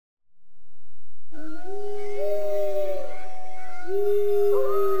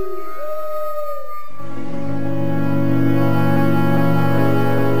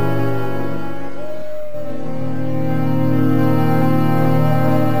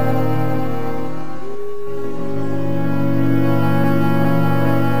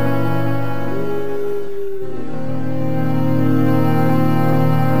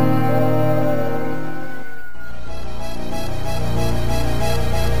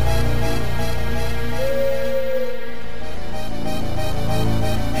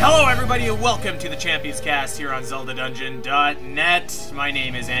everybody, and welcome to the Champions Cast here on ZeldaDungeon.net. My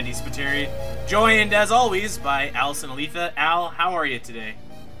name is Andy Spiteri, joined as always by Allison Alifa. Al, how are you today?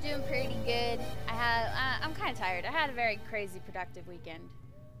 Doing pretty good. I'm kind of tired. I had a very crazy, productive weekend.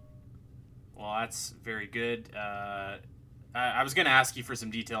 Well, that's very good. I was going to ask you for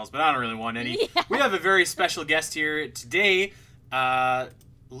some details, but I don't really want any. Yeah. We have a very special guest here today.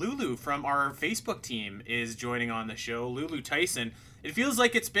 Lulu from our Facebook team is joining on the show. Lulu Tyson. It feels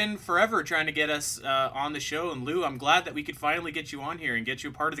like it's been forever trying to get us on the show. And Lou, I'm glad that we could finally get you on here and get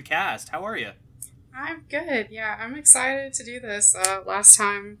you a part of the cast. How are you? I'm good. Yeah, I'm excited to do this. Last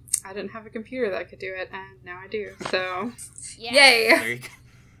time I didn't have a computer that could do it, and now I do. So, yeah. Yay! There you go.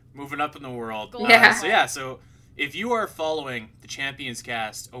 Moving up in the world. So if you are following the Champions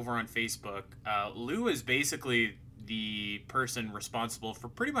Cast over on Facebook, Lou is basically the person responsible for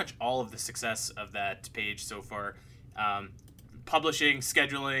pretty much all of the success of that page so far. Publishing,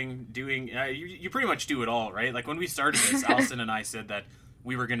 scheduling, doing, you pretty much do it all, right? Like when we started this, Allison and I said that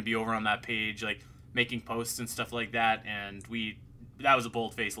we were going to be over on that page, like making posts and stuff like that, and that was a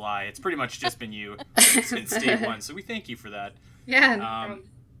bold-faced lie. It's pretty much just been you since day one, so we thank you for that. Yeah.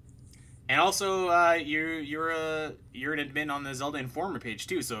 And also, you're an admin on the Zelda Informer page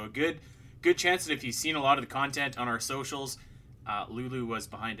too, so a good chance that if you've seen a lot of the content on our socials, Lulu was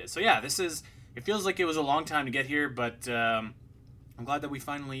behind it. So yeah, it feels like it was a long time to get here, but I'm glad that we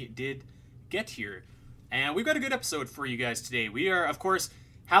finally did get here. And we've got a good episode for you guys today. We are, of course,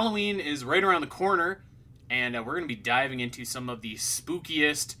 Halloween is right around the corner, and we're going to be diving into some of the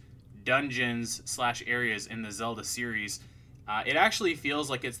spookiest dungeons/areas in the Zelda series. It actually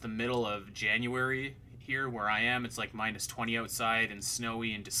feels like it's the middle of January here where I am. It's like -20 outside and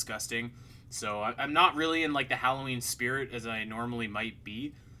snowy and disgusting. So I'm not really in like the Halloween spirit as I normally might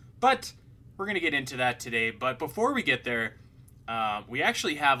be. But we're going to get into that today. But before we get there, we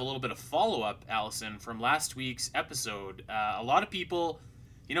actually have a little bit of follow-up, Allison, from last week's episode. A lot of people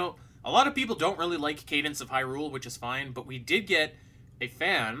don't really like Cadence of Hyrule, which is fine, but we did get a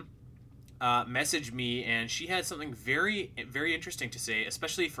fan message me, and she had something very, very interesting to say,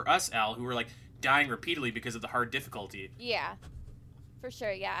 especially for us, Al, who were like dying repeatedly because of the hard difficulty. Yeah, for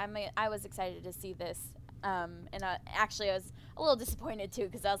sure. Yeah, I was excited to see this. And actually I was a little disappointed too,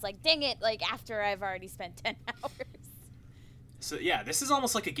 because I was like, dang it, like after I've already spent 10 hours. So yeah, this is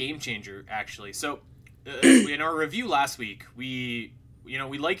almost like a game changer, actually. So in our review last week, we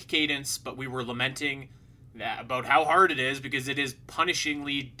like Cadence, but we were lamenting about how hard it is because it is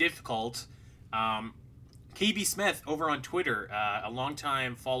punishingly difficult. KB Smith over on Twitter, a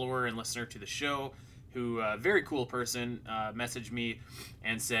longtime follower and listener to the show, who very cool person, messaged me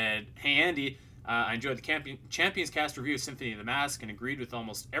and said, "Hey Andy, I enjoyed the Champions Cast review of Symphony of the Mask and agreed with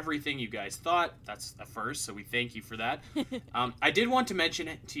almost everything you guys thought." That's a first, so we thank you for that. I did want to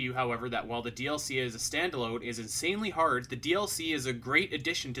mention to you, however, that while the DLC as a standalone is insanely hard, the DLC is a great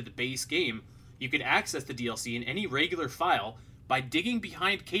addition to the base game. You can access the DLC in any regular file by digging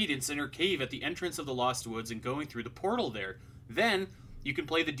behind Cadence in her cave at the entrance of the Lost Woods and going through the portal there. Then, you can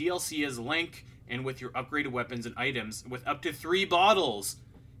play the DLC as Link and with your upgraded weapons and items with up to 3 bottles.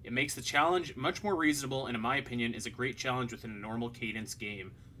 It makes the challenge much more reasonable, and in my opinion, is a great challenge within a normal Cadence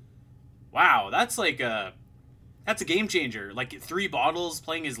game. Wow, that's a game changer. Like 3 bottles,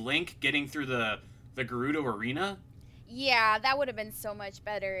 playing as Link, getting through the Gerudo Arena. Yeah, that would have been so much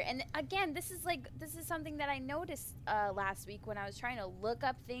better. And again, this is something that I noticed last week when I was trying to look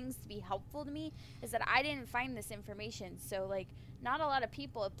up things to be helpful to me, is that I didn't find this information. So like, not a lot of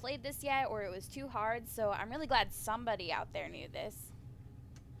people have played this yet, or it was too hard. So I'm really glad somebody out there knew this.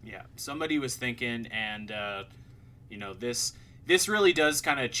 Yeah, somebody was thinking, and this really does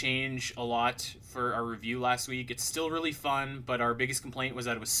kind of change a lot for our review last week. It's still really fun, but our biggest complaint was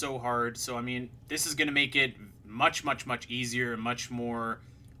that it was so hard. So I mean, this is going to make it much, much, much easier and much more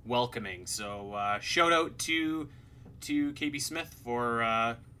welcoming. So shout out to KB Smith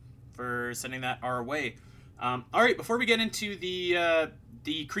for sending that our way. All right, before we get into the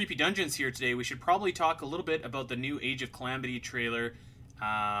creepy dungeons here today, we should probably talk a little bit about the new Age of Calamity trailer.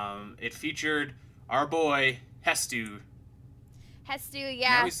 It featured our boy Hestu.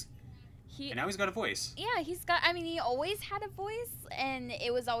 Yeah. Now he's got a voice. Yeah, he always had a voice, and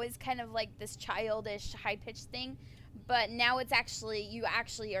it was always kind of like this childish, high-pitched thing, but now you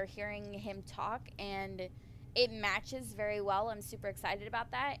actually are hearing him talk, and it matches very well. I'm super excited about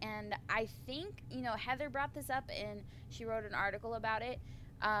that, and I think, Heather brought this up, and she wrote an article about it,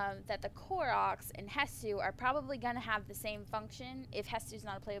 that the Koroks and Hestu are probably going to have the same function, if Hestu's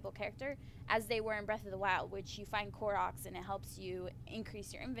not a playable character, as they were in Breath of the Wild, which you find Koroks and it helps you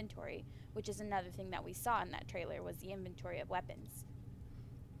increase your inventory, which is another thing that we saw in that trailer, was the inventory of weapons.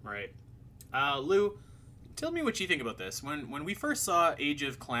 Right. Lou, tell me what you think about this. When we first saw Age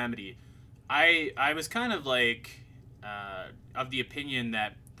of Calamity, I was kind of like of the opinion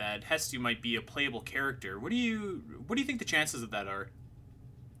that Hestu might be a playable character. What do you think the chances of that are?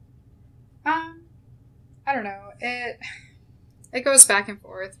 I don't know. It goes back and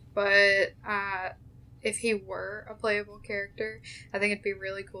forth, but if he were a playable character, I think it'd be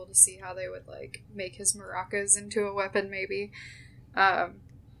really cool to see how they would like make his maracas into a weapon, maybe. But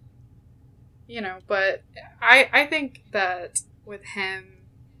I think that with him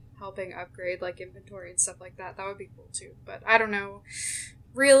helping upgrade like inventory and stuff like that, that would be cool too. But I don't know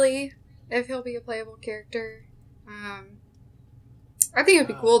really if he'll be a playable character. I think it'd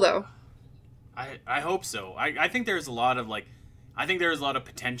be cool though. I hope so. I think there's a lot of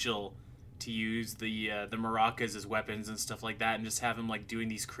potential to use the maracas as weapons and stuff like that, and just have him like doing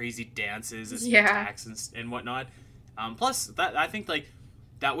these crazy dances as he attacks and whatnot. Plus, that I think like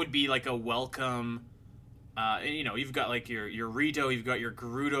that would be like a welcome. You've got like your Rito, you've got your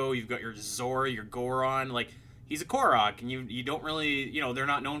Gerudo, you've got your Zora, your Goron. Like he's a Korok, and you don't really they're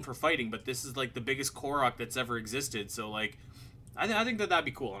not known for fighting, but this is like the biggest Korok that's ever existed. So like. I think that'd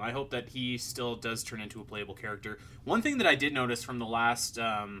be cool, and I hope that he still does turn into a playable character. One thing that I did notice from the last,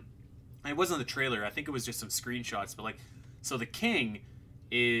 it wasn't the trailer, I think it was just some screenshots, but like, so the king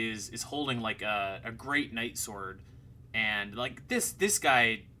is holding like a great knight sword, and like this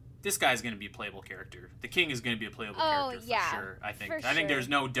guy's gonna be a playable character. The king is gonna be a playable character for sure. I think there's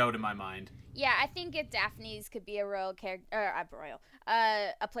no doubt in my mind. Yeah, I think if Daphne's could be a royal character,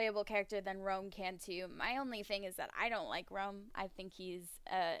 a playable character, then Rome can too. My only thing is that I don't like Rome. I think he's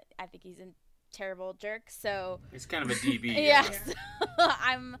a terrible jerk. So he's kind of a DB. Yeah, so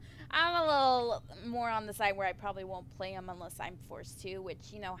I'm a little more on the side where I probably won't play him unless I'm forced to.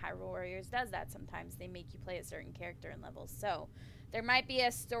 Which Hyrule Warriors does that sometimes. They make you play a certain character in levels. So there might be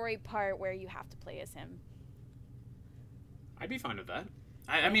a story part where you have to play as him. I'd be fine with that.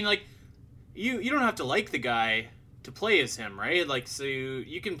 I mean, like. You don't have to like the guy to play as him, right? Like, so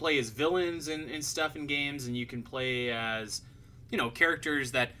you can play as villains and stuff in games, and you can play as,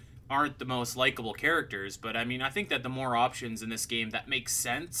 characters that aren't the most likable characters. But, I mean, I think that the more options in this game that makes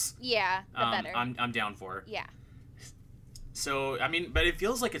sense, yeah, the better. I'm down for. Yeah. So, I mean, but it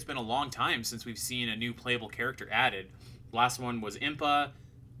feels like it's been a long time since we've seen a new playable character added. Last one was Impa,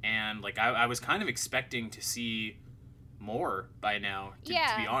 and, like, I was kind of expecting to see more by now, to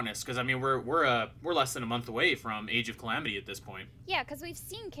be honest, because I mean we're less than a month away from Age of Calamity at this point. Yeah, because we've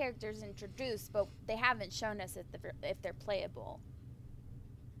seen characters introduced, but they haven't shown us if they're playable.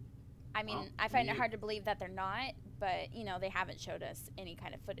 I mean, I find it hard to believe that they're not, but they haven't showed us any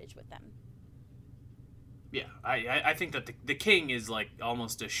kind of footage with them. Yeah, I think that the king is like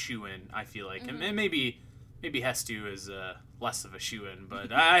almost a shoo-in. I feel like, and maybe Hestu is less of a shoo-in,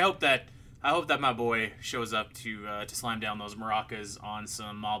 but I hope that my boy shows up to slam down those maracas on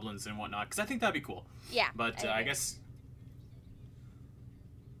some moblins and whatnot, because I think that'd be cool. Yeah. But I guess...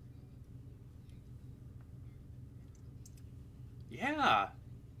 Yeah.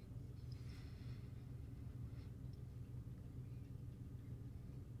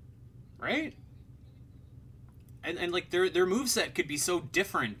 Right? And like, their moveset could be so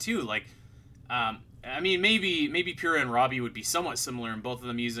different, too. Like, I mean, maybe Pyrrha and Robbie would be somewhat similar in both of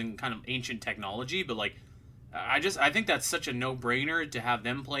them using kind of ancient technology, but like, I think that's such a no-brainer to have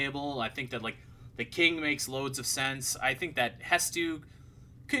them playable. I think that like the king makes loads of sense. I think that Hestu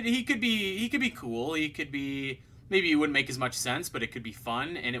could be cool. He could be, maybe it wouldn't make as much sense, but it could be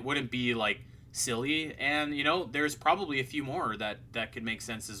fun, and it wouldn't be like silly. And there's probably a few more that could make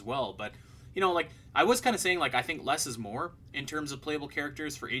sense as well. But like, I was kind of saying, like, I think less is more in terms of playable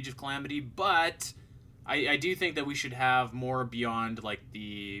characters for Age of Calamity, but I do think that we should have more beyond, like,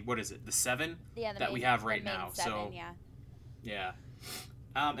 the 7 that we have right now. 7, so yeah.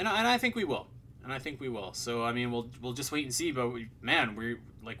 And I think we will. So I mean, we'll just wait and see. But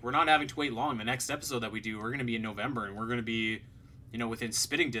we're not having to wait long. The next episode that we do, we're going to be in November, and we're going to be, within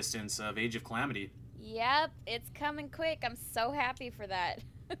spitting distance of Age of Calamity. Yep, it's coming quick. I'm so happy for that.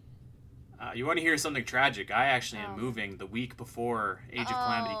 You want to hear something tragic? I actually am moving the week before Age of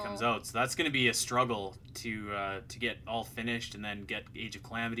Calamity comes out, so that's going to be a struggle to get all finished and then get Age of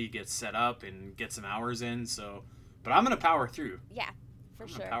Calamity get set up and get some hours in. So, but I'm going to power through. Yeah, for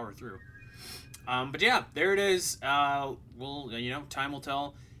sure. Power through. But yeah, there it is. Time will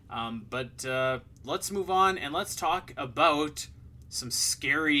tell. But let's move on and let's talk about some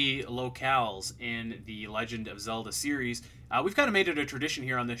scary locales in the Legend of Zelda series. We've kind of made it a tradition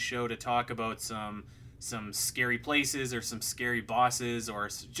here on this show to talk about some scary places or some scary bosses, or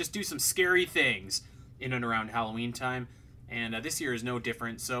just do some scary things in and around Halloween time. and this year is no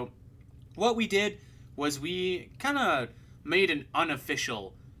different. So what we did was we kind of made an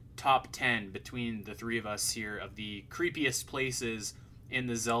unofficial top 10 between the three of us here of the creepiest places in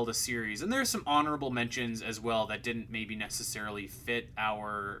the Zelda series. And there's some honorable mentions as well that didn't maybe necessarily fit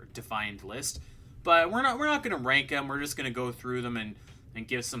our defined list. But we're not going to rank them. We're just going to go through them and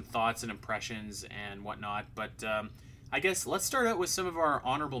give some thoughts and impressions and whatnot. But I guess let's start out with some of our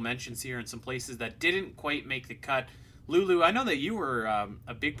honorable mentions here and some places that didn't quite make the cut. Lulu, I know that you were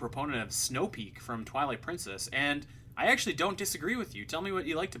a big proponent of Snow Peak from Twilight Princess, and I actually don't disagree with you. Tell me what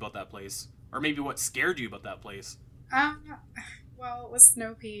you liked about that place, or maybe what scared you about that place. Well, with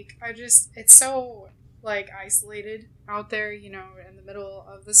Snow Peak, it's so, like, isolated out there, you know, in the middle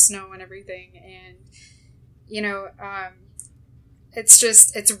of the snow and everything, and, you know,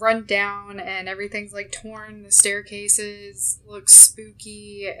 it's run down and everything's, like, torn, the staircases look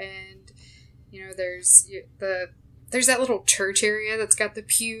spooky, and, you know, there's that little church area that's got the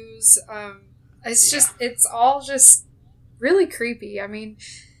pews, it's all just really creepy. I mean,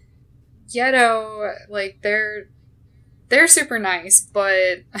 Yeto, like, they're super nice,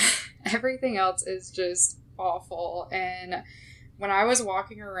 but everything else is just awful. And when I was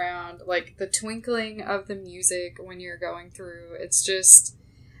walking around, like, the twinkling of the music when you're going through, it's just,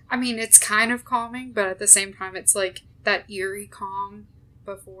 I mean, it's kind of calming, but at the same time, it's like that eerie calm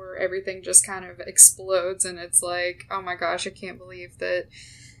before everything just kind of explodes, and it's like, oh my gosh, I can't believe that,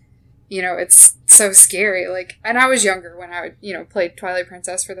 you know, it's so scary. Like, and I was younger when I, you know, played Twilight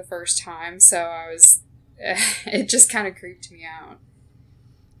Princess for the first time, so it just kind of creeped me out.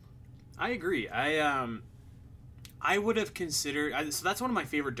 I agree. I would have considered, so that's one of my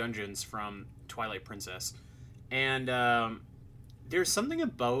favorite dungeons from Twilight Princess, and there's something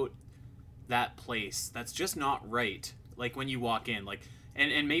about that place that's just not right. Like, when you walk in, like,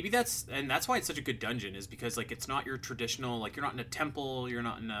 and maybe that's why it's such a good dungeon, is because, like, it's not your traditional, like, you're not in a temple, you're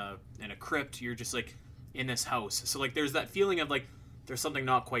not in a crypt, you're just, like, in this house. So, like, there's that feeling of, like, there's something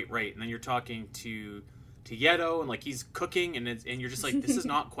not quite right, and then you're talking to Yeto, and, like, he's cooking, and you're just like, this is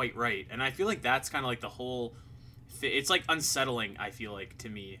not quite right. And I feel like that's kind of like the whole it's like unsettling, I feel like, to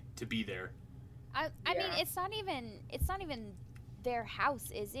me, to be there. I mean, it's not even their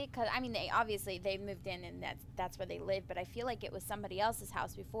house, is it? Because, I mean, they moved in and that's where they live, but I feel like it was somebody else's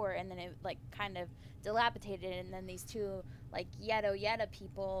house before, and then it, like, kind of dilapidated, and then these two, like, Yeta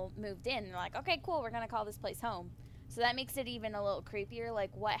people moved in, and they're like, okay, cool, we're gonna call this place home. So that makes it even a little creepier,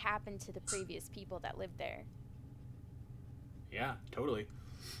 like, what happened to the previous people that lived there. Yeah, totally.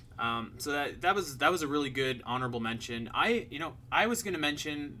 So that was a really good honorable mention. I was going to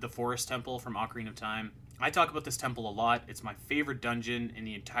mention the Forest Temple from Ocarina of Time. I talk about this temple a lot. It's my favorite dungeon in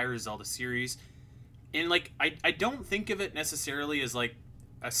the entire Zelda series. And, like, I don't think of it necessarily as, like,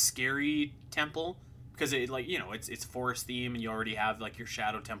 a scary temple, because it, like, you know, it's forest theme, and you already have, like, your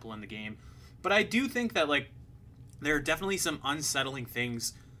shadow temple in the game. But I do think that, like, there are definitely some unsettling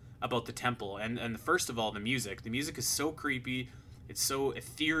things about the temple. And first of all, the music. The music is so creepy. It's so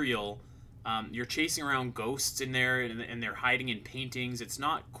ethereal. You're chasing around ghosts in there, and they're hiding in paintings. It's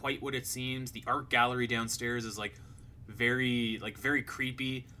not quite what it seems. The art gallery downstairs is, like, very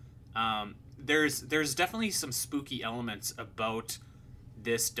creepy. There's definitely some spooky elements about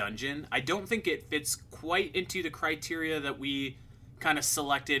this dungeon. I don't think it fits quite into the criteria that we kind of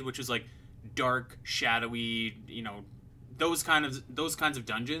selected, which was, like, dark, shadowy, you know, those kinds of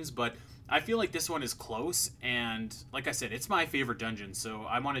dungeons, but I feel like this one is close, and like I said, it's my favorite dungeon, so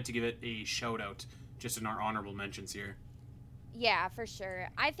I wanted to give it a shout out just in our honorable mentions here. Yeah, for sure.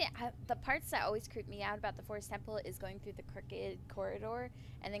 I think the parts that always creep me out about the Forest Temple is going through the crooked corridor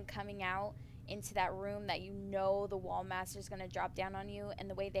and then coming out into that room that, you know, the Wall Master is going to drop down on you, and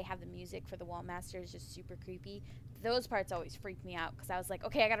the way they have the music for the Wall Master is just super creepy. Those parts always freak me out, because I was like,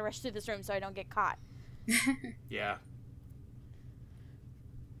 okay, I got to rush through this room so I don't get caught. Yeah.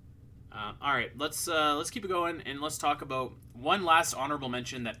 All right, let's keep it going, and let's talk about one last honorable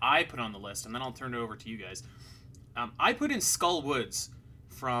mention that I put on the list, and then I'll turn it over to you guys. I put in Skull Woods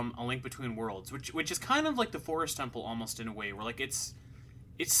from A Link Between Worlds, which is kind of like the Forest Temple almost in a way, where, like, it's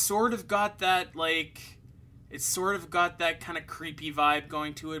sort of got that, like, it's sort of got that kind of creepy vibe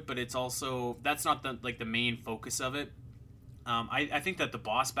going to it, but it's also, that's not the main focus of it. I think that the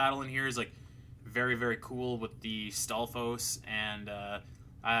boss battle in here is, like, very, very cool with the Stalfos, and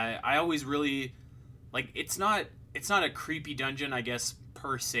I always really, like, it's not a creepy dungeon, I guess,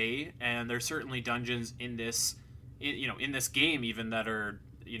 per se, and there's certainly dungeons in this game even that are,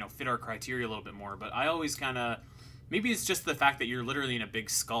 you know, fit our criteria a little bit more, but I always kind of, maybe it's just the fact that you're literally in a big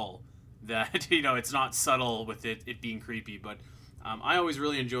skull that, you know, it's not subtle with it being creepy, but I always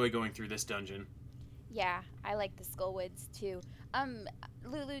really enjoy going through this dungeon. Yeah, I like the Skullwoods too.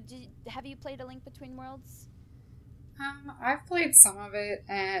 Lulu, have you played A Link Between Worlds? I've played some of it,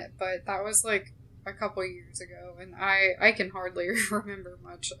 but that was like a couple years ago, and I can hardly remember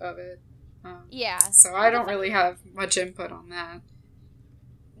much of it. Yeah. So I don't really have much input on that.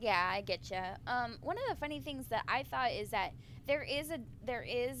 Yeah, I get you. One of the funny things that I thought is that there is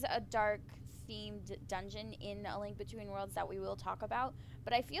a dark themed dungeon in A Link Between Worlds that we will talk about,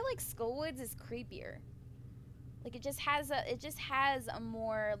 but I feel like Skullwoods is creepier. Like it just has a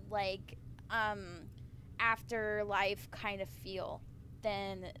more like afterlife kind of feel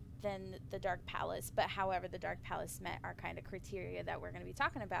than the Dark Palace. But however, the Dark Palace met our kind of criteria that we're going to be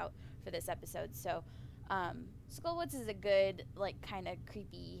talking about for this episode. So Skullwoods is a good like kind of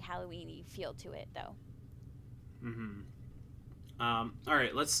creepy Halloween-y feel to it, though. All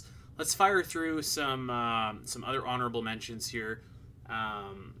right, let's fire through some other honorable mentions here.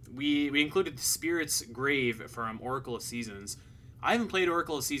 We included the Spirit's Grave from Oracle of Seasons. I haven't played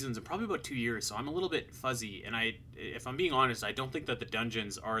Oracle of Seasons in probably about 2 years, so I'm a little bit fuzzy. And if I'm being honest, I don't think that the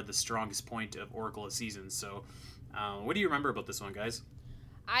dungeons are the strongest point of Oracle of Seasons. So, what do you remember about this one, guys?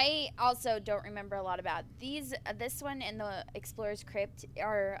 I also don't remember a lot about these. This one and the Explorer's Crypt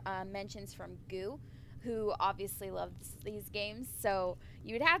are mentions from Goo, who obviously loves these games. So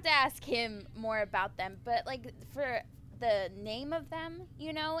you would have to ask him more about them. But like for the name of them,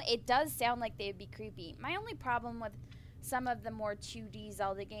 it does sound like they'd be creepy. My only problem with some of the more 2D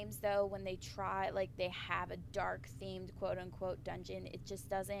Zelda games, though, when they try, like, they have a dark themed quote-unquote dungeon, it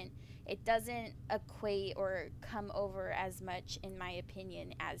doesn't equate or come over as much, in my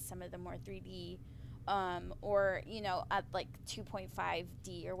opinion, as some of the more 3D or, at like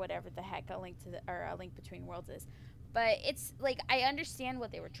 2.5D or whatever the heck A Link Between Worlds is. But it's like, I understand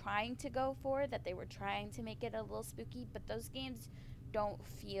what they were trying to go for, that they were trying to make it a little spooky, but those games don't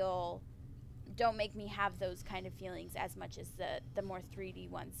make me have those kind of feelings as much as the more 3D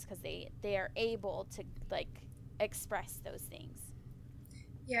ones, because they are able to like express those things.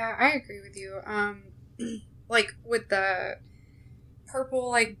 Yeah, I agree with you. Like with the purple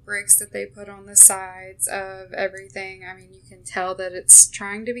like bricks that they put on the sides of everything, I mean, you can tell that it's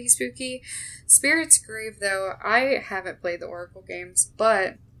trying to be spooky. Spirit's Grave, though, I haven't played the Oracle games,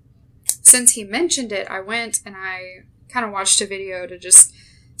 but since he mentioned it, I went and I kind of watched a video to just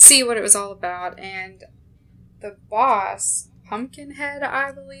see what it was all about, and the boss, Pumpkinhead,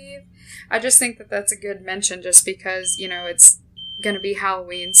 I believe, I just think that that's a good mention just because, it's going to be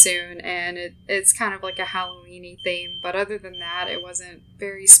Halloween soon, and it's kind of like a Halloween-y theme, but other than that, it wasn't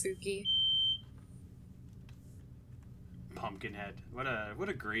very spooky. Pumpkinhead. What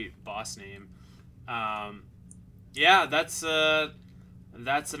a great boss name. Yeah, that's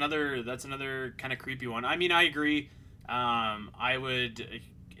another kind of creepy one. I mean, I agree.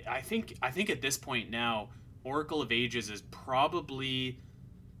 I think at this point now, Oracle of Ages is probably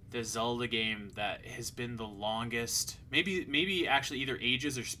the Zelda game that has been the longest. Maybe actually either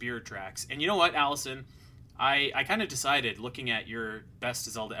Ages or Spirit Tracks. And you know what, Allison? I kind of decided, looking at your best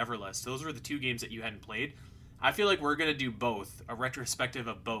Zelda ever list, those were the two games that you hadn't played. I feel like we're going to do both, a retrospective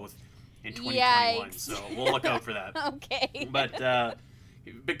of both in 2021. Yikes. So we'll look out for that. Okay. But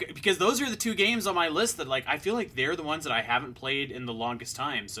because those are the two games on my list that, like, I feel like they're the ones that I haven't played in the longest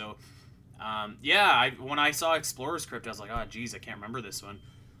time. So, when I saw Explorer's Crypt, I was like, oh, geez, I can't remember this one.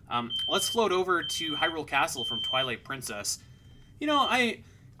 Let's float over to Hyrule Castle from Twilight Princess.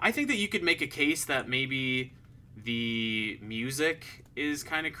 I think that you could make a case that maybe the music is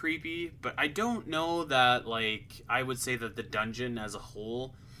kind of creepy, but I don't know that, like, I would say that the dungeon as a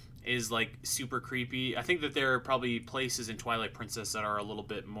whole is like super creepy. I think that there are probably places in Twilight Princess that are a little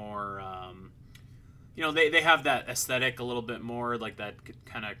bit more, they have that aesthetic a little bit more, like that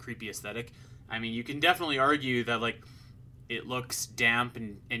kind of creepy aesthetic. I mean, you can definitely argue that, like, it looks damp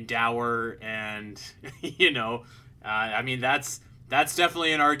and dour, and I mean, that's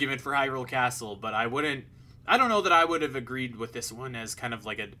definitely an argument for Hyrule Castle, but I don't know that I would have agreed with this one as kind of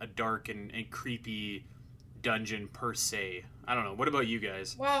like a dark and creepy dungeon per se. I don't know. What about you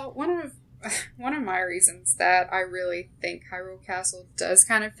guys? Well, one of my reasons that I really think Hyrule Castle does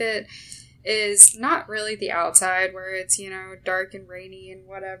kind of fit is not really the outside where it's, dark and rainy and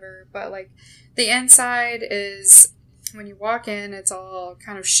whatever, but like the inside is, when you walk in, it's all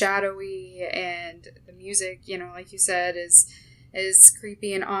kind of shadowy, and the music, like you said, is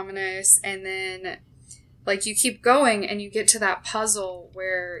creepy and ominous, and then like you keep going and you get to that puzzle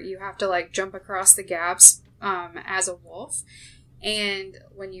where you have to like jump across the gaps as a wolf, and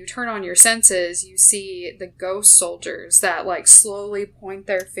when you turn on your senses, you see the ghost soldiers that like slowly point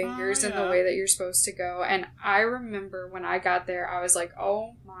their fingers in the way that you're supposed to go. And I remember when I got there, I was like,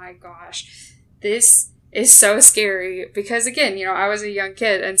 oh my gosh, this is so scary because, again, you know, I was a young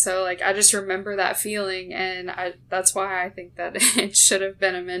kid, and so, like, I just remember that feeling, and that's why I think that it should have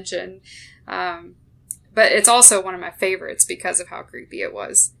been a mention. But it's also one of my favorites because of how creepy it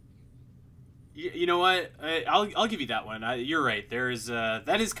was. You know what? I'll give you that one. You're right.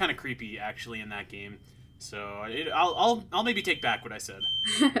 That is kind of creepy actually in that game. So I'll maybe take back what I said.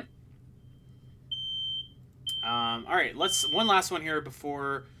 All right, one last one here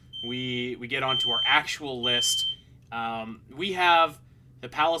before we get onto our actual list. We have the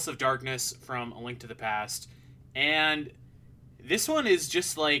Palace of Darkness from A Link to the Past, and this one is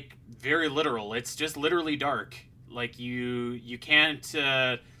just like very literal. It's just literally dark. Like you can't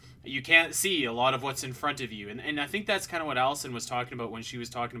see a lot of what's in front of you, and I think that's kind of what Allison was talking about when she was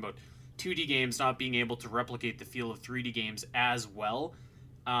talking about 2D games not being able to replicate the feel of 3D games as well.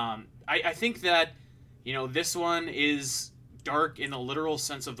 I think that, you know, this one is dark in the literal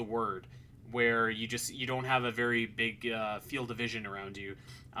sense of the word, where you don't have a very big field of vision around you.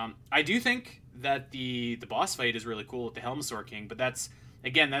 I do think that the boss fight is really cool with the Helmsor King, but that's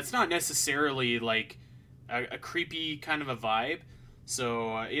not necessarily like a creepy kind of a vibe.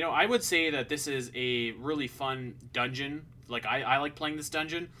 So, you know, I would say that this is a really fun dungeon. Like, I like playing this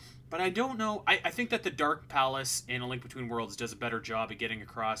dungeon, but I don't know. I think that the Dark Palace in A Link Between Worlds does a better job at getting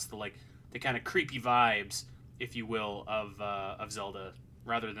across the kind of creepy vibes, if you will, of Zelda,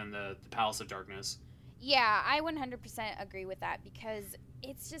 rather than the Palace of Darkness. Yeah, I 100% agree with that, because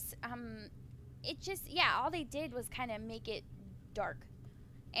it's just, all they did was kind of make it dark.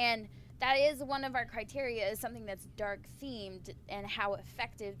 And that is one of our criteria, is something that's dark themed, and how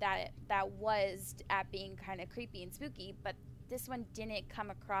effective that was at being kind of creepy and spooky. But this one didn't come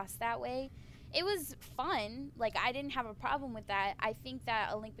across that way. It was fun. Like, I didn't have a problem with that. I think that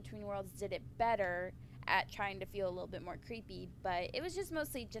A Link Between Worlds did it better at trying to feel a little bit more creepy, but it was just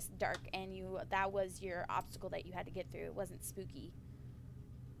mostly just dark, and that was your obstacle that you had to get through. It wasn't spooky.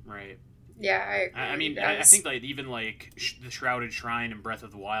 Right. Yeah, I agree. I mean, I think like even like the Shrouded Shrine and Breath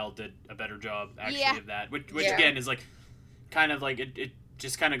of the Wild did a better job actually of that, which again is like kind of like it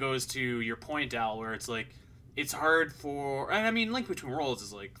just kind of goes to your point, Al, where it's like it's hard for, and I mean, Link Between Worlds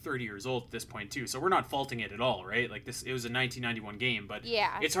is like 30 years old at this point too, so we're not faulting it at all, right? Like it was a 1991 game, but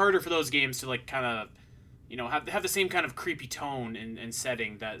it's harder for those games to like kind of, you know, have the same kind of creepy tone and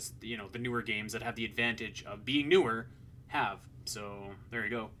setting that, you know, the newer games that have the advantage of being newer have. So there you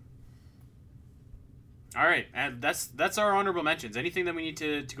go. All right, and that's our honorable mentions. Anything that we need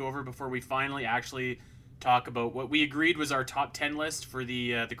to go over before we finally actually talk about what we agreed was our top 10 list for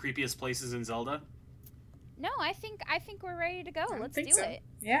the creepiest places in Zelda? No, I think we're ready to go. Let's do it.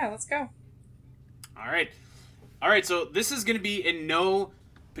 Yeah, let's go. All right. So this is going to be in no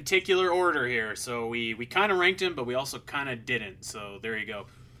particular order here. So we kind of ranked them, but we also kind of didn't. So there you go.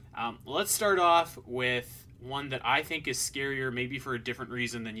 Let's start off with one that I think is scarier, maybe for a different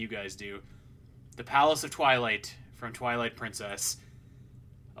reason than you guys do. The Palace of Twilight from Twilight Princess.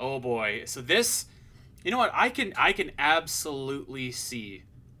 Oh boy. So this, you know what? I can absolutely see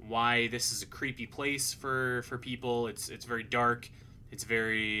why this is a creepy place for people. It's very dark. It's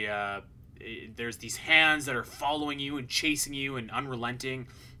very there's these hands that are following you and chasing you and unrelenting.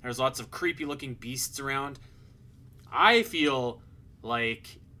 There's lots of creepy looking beasts around. I feel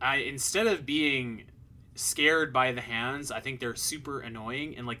like instead of being scared by the hands, I think they're super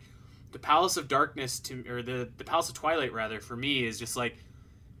annoying, and like the Palace of Darkness or the Palace of Twilight rather, for me, is just like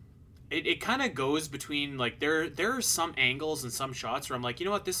it kind of goes between like there are some angles and some shots where I'm like, you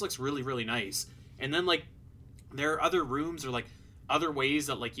know what, this looks really, really nice, and then like there are other rooms or like other ways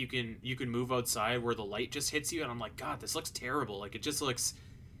that like you can move outside where the light just hits you, and I'm like, God, this looks terrible. Like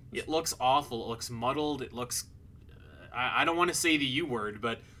it looks awful. It looks muddled. It looks I don't want to say the U word,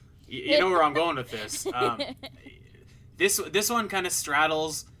 but you know where I'm going with this. This one kind of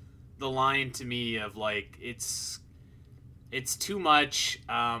straddles the line to me of like it's too much.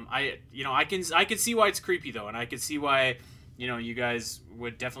 I can see why it's creepy though, and I can see why, you know, you guys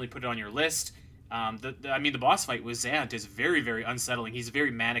would definitely put it on your list. The boss fight with Zant is very, very unsettling. He's a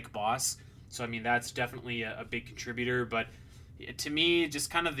very manic boss, so I mean that's definitely a big contributor. But to me, just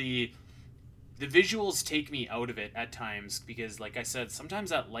kind of the visuals take me out of it at times, because like I said,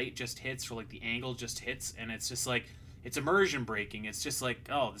 sometimes that light just hits, or like the angle just hits, and it's just like it's immersion breaking. It's just like,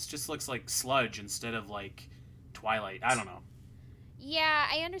 oh, this just looks like sludge instead of like Twilight. I don't know. Yeah,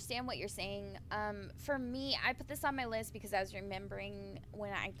 I understand what you're saying. For me, I put this on my list because I was remembering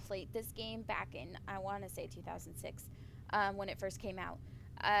when I played this game back in, I want to say 2006, when it first came out.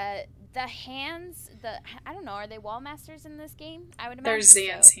 The hands, I don't know, are they wall masters in this game? I would imagine they're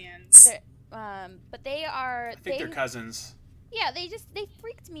Zan's hands. But they are... I think they're cousins. Yeah, they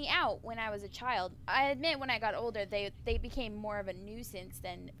freaked me out when I was a child. I admit when I got older they became more of a nuisance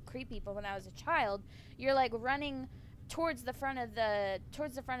than creepy, but when I was a child, you're like running towards the front of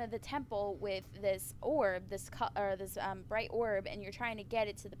the temple with this orb, this bright orb, and you're trying to get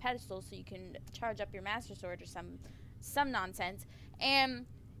it to the pedestal so you can charge up your master sword or some nonsense. And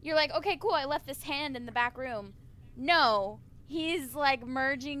you're like, "Okay, cool. I left this hand in the back room." No, he's like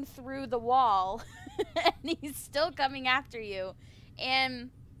merging through the wall and he's still coming after you. And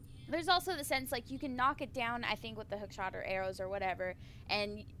there's also the sense like you can knock it down, I think, with the hookshot or arrows or whatever,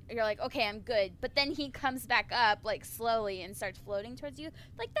 and you're like, okay, I'm good. But then he comes back up like slowly and starts floating towards you.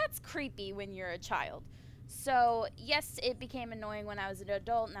 Like, that's creepy when you're a child. So yes, it became annoying when I was an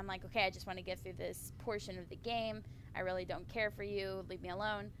adult, and I'm like, okay, I just want to get through this portion of the game. I really don't care for you. Leave me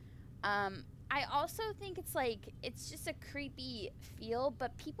alone. I also think it's just a creepy feel,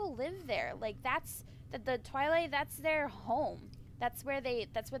 but people live there. Like, that's the Twilight. That's their home. That's where they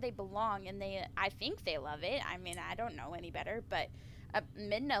belong, and I think they love it. I mean, I don't know any better, but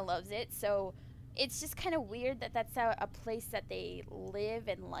Midna loves it. So it's just kind of weird that that's a place that they live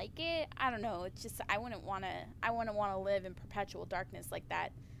and like it. I don't know. It's just I wouldn't want to live in perpetual darkness like that.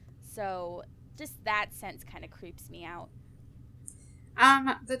 So just that sense kind of creeps me out.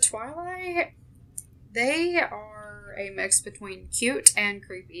 The Twilight, they are a mix between cute and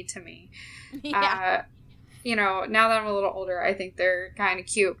creepy to me. Yeah. Now that I'm a little older, I think they're kind of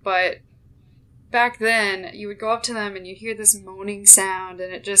cute, but back then, you would go up to them and you hear this moaning sound,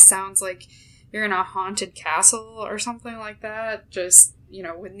 and it just sounds like you're in a haunted castle or something like that, just,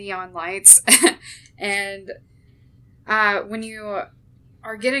 with neon lights. And when you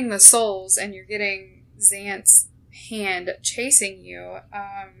are getting the souls and you're getting Xant's hand chasing you,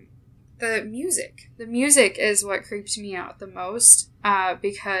 the music is what creeps me out the most,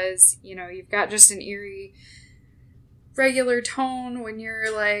 because, you've got just an eerie, regular tone when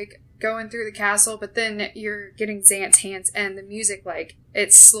you're, like, going through the castle, but then you're getting Xant's hands, and the music, like,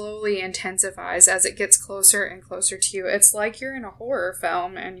 it slowly intensifies as it gets closer and closer to you. It's like you're in a horror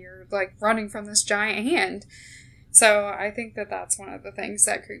film, and you're, like, running from this giant hand. So I think that that's one of the things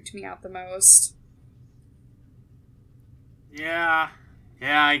that creeped me out the most. Yeah,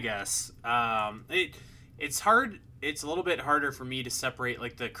 I guess. It's hard. It's a little bit harder for me to separate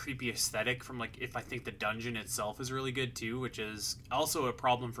like the creepy aesthetic from like if I think the dungeon itself is really good too, which is also a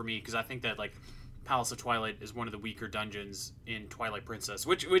problem for me because I think that like Palace of Twilight is one of the weaker dungeons in Twilight Princess,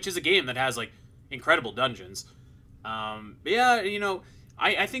 which is a game that has like incredible dungeons. But yeah,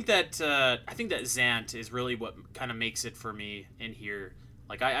 I think that Xant is really what kind of makes it for me in here.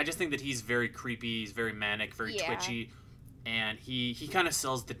 Like I just think that he's very creepy, he's very manic, very twitchy. And he kind of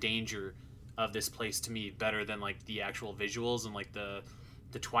sells the danger of this place to me better than like the actual visuals and like the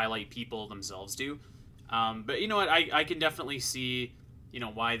Twilight people themselves do. But you know what? I can definitely see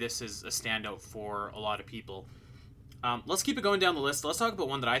why this is a standout for a lot of people. Let's keep it going down the list. Let's talk about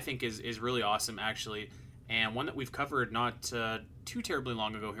one that I think is really awesome actually, and one that we've covered not too terribly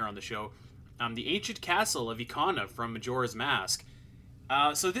long ago here on the show. The Ancient Castle of Icona from Majora's Mask.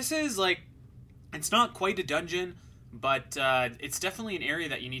 So this is like, it's not quite a dungeon, but it's definitely an area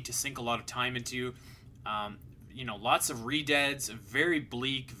that you need to sink a lot of time into. Lots of re-deads, very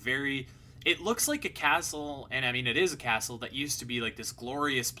bleak, it looks like a castle, and I mean it is a castle that used to be like this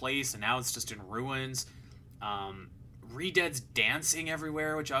glorious place, and now it's just in ruins. Re-deads dancing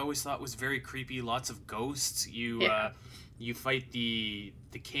everywhere, which I always thought was very creepy. Lots of ghosts. You fight the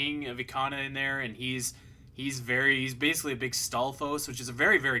king of Icona in there, and he's basically a big Stalfos, which is a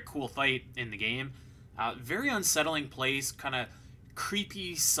very, very cool fight in the game. Very unsettling place, kind of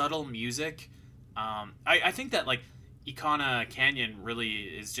creepy, subtle music. I think that like Icona Canyon really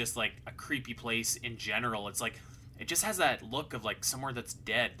is just like a creepy place in general. It's like it just has that look of like somewhere that's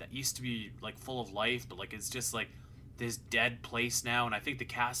dead, that used to be like full of life, but like it's just like this dead place now. And I think the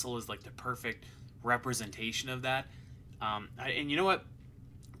castle is like the perfect representation of that. And you know what?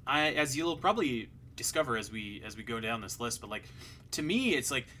 As you'll probably discover as we go down this list, but like to me,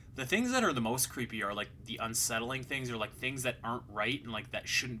 it's like the things that are the most creepy are like the unsettling things, or like things that aren't right and like that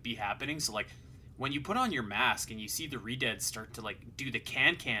shouldn't be happening. So like when you put on your mask and you see the re-dead start to like do the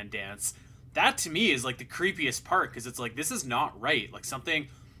can dance, that to me is like the creepiest part, because it's like this is not right. Like something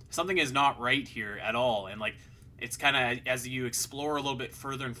is not right here at all. And like it's kind of, as you explore a little bit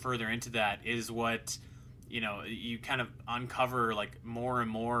further and further into that, is what you kind of uncover like more and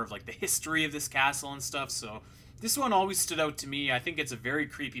more of like the history of this castle and stuff. So this one always stood out to me. I think it's a very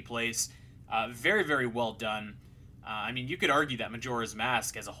creepy place. Very, very well done. I mean, you could argue that Majora's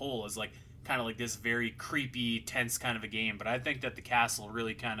Mask as a whole is like kind of like this very creepy, tense kind of a game, but I think that the castle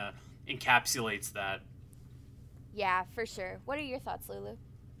really kind of encapsulates that. Yeah, for sure. What are your thoughts, Lulu?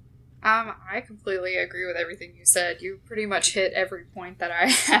 I completely agree with everything you said. You pretty much hit every point that I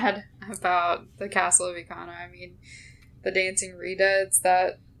had about the Castle of Icana. I mean, the dancing redeads,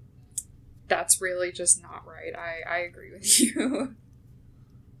 that's really just not right. I agree with you.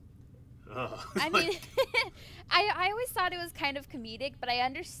 I mean, I always thought it was kind of comedic, but I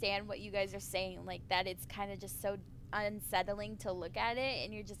understand what you guys are saying, like that it's kind of just so unsettling to look at it,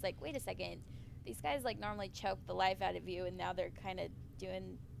 and you're just like, wait a second, these guys like normally choke the life out of you, and now they're kind of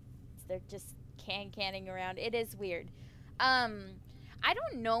they're just canning around. It is weird. I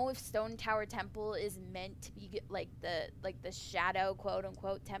don't know if Stone Tower Temple is meant to be like the shadow quote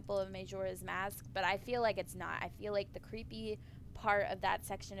unquote temple of Majora's Mask, but I feel like it's not. I feel like the creepy part of that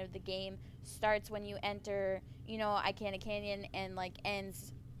section of the game starts when you enter, Icana Canyon, and like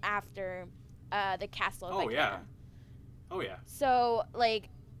ends after the Castle of Icana. Oh yeah. So like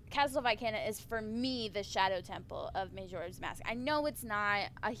Castle of Icana is for me the shadow temple of Majora's Mask. I know it's not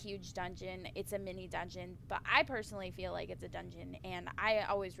a huge dungeon, it's a mini dungeon, but I personally feel like it's a dungeon, and I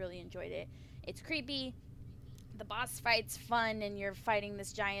always really enjoyed it. It's creepy. The boss fight's fun, and you're fighting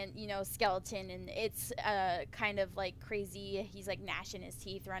this giant, skeleton, and it's kind of like crazy. He's like gnashing his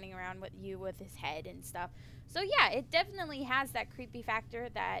teeth, running around with you with his head and stuff. So yeah, it definitely has that creepy factor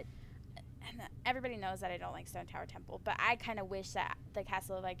that, and everybody knows that I don't like Stone Tower Temple, but I kind of wish that the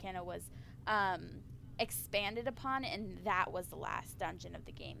Castle of Icana was expanded upon, and that was the last dungeon of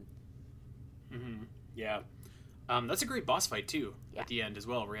the game. Mm-hmm. Yeah. That's a great boss fight, too, yeah. At the end as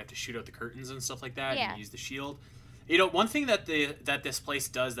well, where you have to shoot out the curtains and stuff like that, yeah. and use the shield. One thing that this place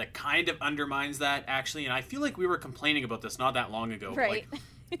does that kind of undermines that, actually, and I feel like we were complaining about this not that long ago. Right. Like,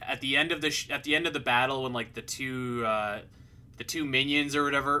 at the end of the battle, when like the two minions or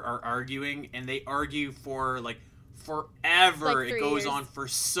whatever are arguing, and they argue for like forever. Like 3 it goes years. on for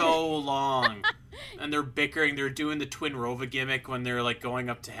so long, and they're bickering. They're doing the Twin Rova gimmick when they're like going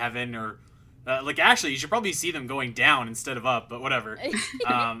up to heaven, or actually, you should probably see them going down instead of up. But whatever.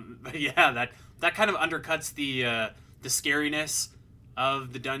 But yeah, that kind of undercuts the scariness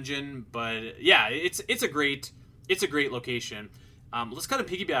of the dungeon. But yeah, it's a great location. Let's kind of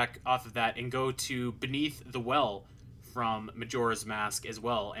piggyback off of that and go to Beneath the Well from Majora's Mask as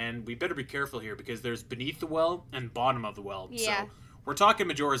well. And we better be careful here, because there's Beneath the Well and Bottom of the Well. Yeah. So we're talking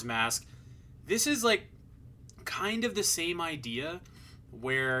Majora's Mask. This is like kind of the same idea,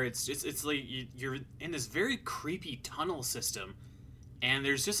 where it's like you're in this very creepy tunnel system, and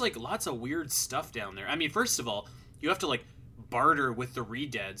there's just like lots of weird stuff down there. I mean, first of all, you have to like barter with the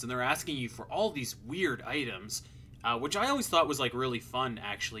Redeads, and they're asking you for all these weird items, which I always thought was like really fun,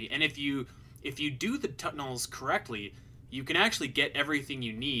 actually. And if you do the tunnels correctly, you can actually get everything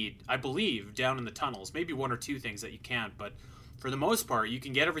you need, I believe, down in the tunnels. Maybe 1 or 2 things that you can't, but for the most part, you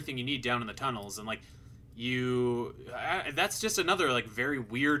can get everything you need down in the tunnels. And like that's just another like very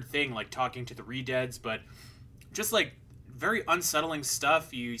weird thing, like talking to the Redeads, but just like very unsettling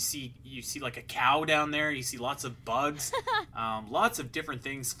stuff. You see like a cow down there. You see lots of bugs, lots of different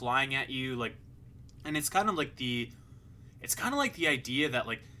things flying at you, like, and it's kind of like the idea that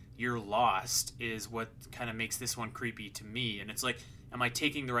like you're lost is what kind of makes this one creepy to me. And it's like, am I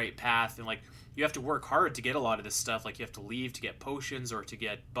taking the right path? And like, you have to work hard to get a lot of this stuff. Like, you have to leave to get potions, or to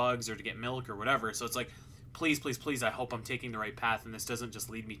get bugs, or to get milk, or whatever. So it's like, please, please, please, I hope I'm taking the right path, and this doesn't just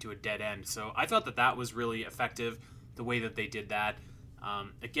lead me to a dead end. So I thought that was really effective, the way that they did that.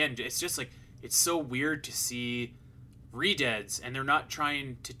 Again, it's just like, it's so weird to see Redeads, and they're not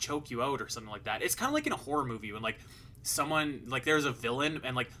trying to choke you out or something like that. It's kind of like in a horror movie when like someone, like there's a villain,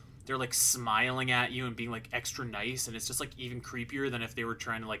 and like they're like smiling at you and being like extra nice, and it's just like even creepier than if they were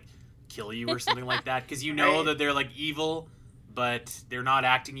trying to like kill you or something like that, because you know that they're like evil, but they're not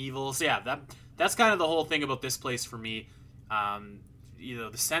acting evil. So yeah, that's kind of the whole thing about this place for me.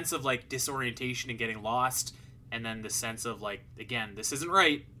 The sense of like disorientation and getting lost, and then the sense of like, again, this isn't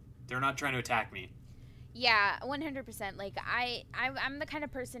right. They're not trying to attack me. Yeah, 100%. Like, I'm the kind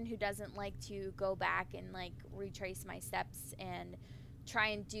of person who doesn't like to go back and, like, retrace my steps and try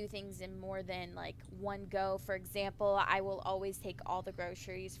and do things in more than, like, one go. For example, I will always take all the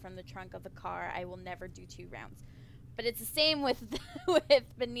groceries from the trunk of the car. I will never do 2 rounds. But it's the same with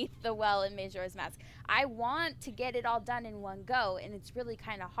Beneath the Well in Majora's Mask. I want to get it all done in one go, and it's really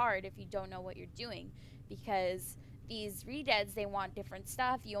kind of hard if you don't know what you're doing, because these Redeads, they want different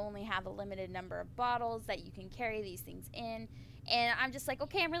stuff. You only have a limited number of bottles that you can carry these things in. And I'm just like,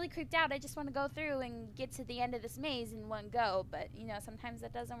 okay, I'm really creeped out. I just want to go through and get to the end of this maze in one go. But, sometimes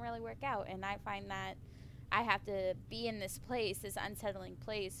that doesn't really work out. And I find that I have to be in this place, this unsettling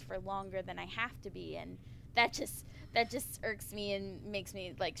place, for longer than I have to be. And that just irks me and makes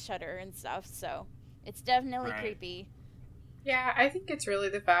me, like, shudder and stuff. So, It's definitely Right. creepy. Yeah, I think it's really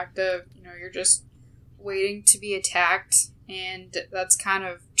the fact of, you're just waiting to be attacked, and that's kind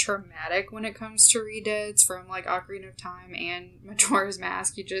of traumatic when it comes to redeads from, like, Ocarina of Time and Majora's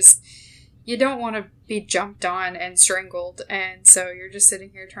Mask. You don't want to be jumped on and strangled, and so you're just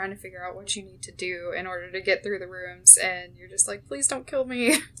sitting here trying to figure out what you need to do in order to get through the rooms, and you're just like, please don't kill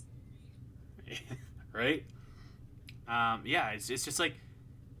me. Right? Yeah, it's just like,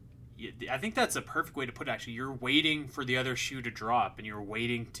 I think that's a perfect way to put it, actually. You're waiting for the other shoe to drop, and you're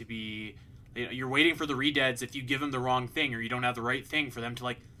waiting for the redeads if you give them the wrong thing or you don't have the right thing for them to,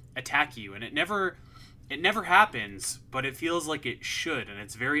 like, attack you. And it never happens, but it feels like it should, and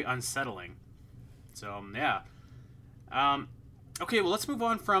it's very unsettling. So, yeah. Okay, well, let's move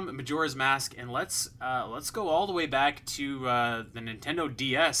on from Majora's Mask, and let's go all the way back to the Nintendo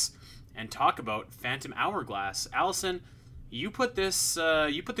DS and talk about Phantom Hourglass. Allison, you put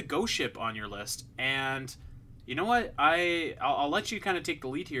the Ghost Ship on your list, and you know what? I'll let you kind of take the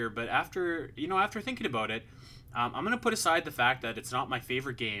lead here, but after thinking about it, I'm going to put aside the fact that it's not my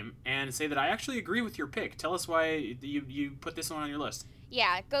favorite game and say that I actually agree with your pick. Tell us why you put this one on your list.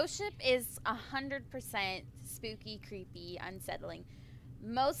 Yeah, Ghost Ship is 100% spooky, creepy, unsettling.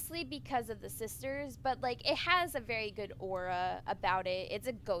 Mostly because of the sisters, but, like, it has a very good aura about it. It's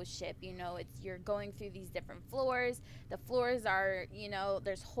a ghost ship, you're going through these different floors. The floors are,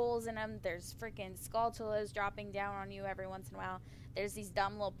 there's holes in them. There's freaking skulltulas dropping down on you every once in a while. There's these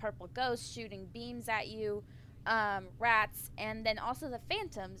dumb little purple ghosts shooting beams at you, rats, and then also the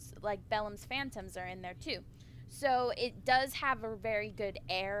phantoms, like Bellum's phantoms, are in there too. So it does have a very good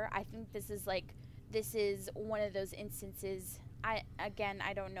air. I think this is one of those instances. I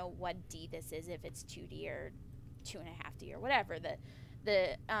don't know what D this is, if it's 2D or 2.5D or whatever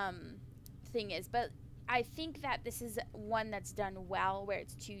the thing is, but I think that this is one that's done well, where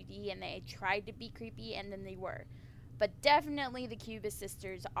it's 2D and they tried to be creepy and then they were. But definitely the Cubist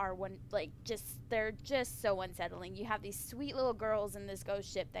sisters are they're just so unsettling. You have these sweet little girls in this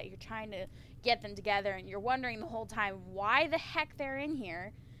ghost ship that you're trying to get them together, and you're wondering the whole time why the heck they're in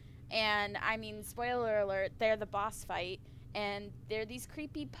here. And I mean, spoiler alert, they're the boss fight. And they're these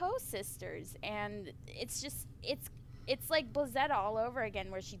creepy Poe sisters, and it's like Blizzetta all over again,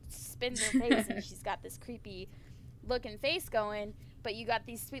 where she spins her face and she's got this creepy looking face going, but you got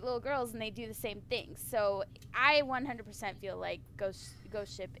these sweet little girls and they do the same thing. So I 100% feel like Ghost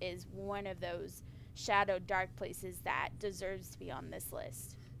Ship is one of those shadowed dark places that deserves to be on this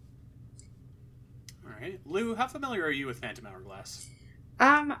list. All right, Lou, how familiar are you with Phantom Hourglass?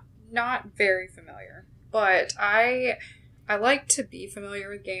 Not very familiar, but I like to be familiar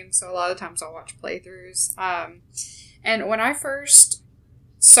with games, so a lot of times I'll watch playthroughs. And when I first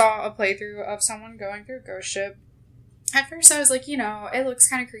saw a playthrough of someone going through Ghost Ship, at first I was like, it looks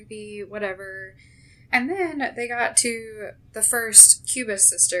kind of creepy, whatever. And then they got to the first Cubist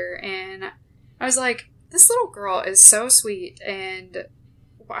sister, and I was like, this little girl is so sweet, and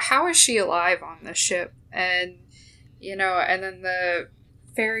how is she alive on this ship? And, and then the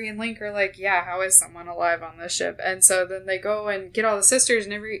Fairy and Link are like, yeah, how is someone alive on this ship? And so then they go and get all the sisters,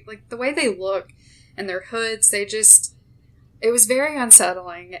 and the way they look and their hoods, it was very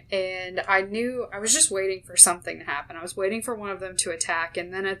unsettling, and I was just waiting for something to happen. I was waiting for one of them to attack,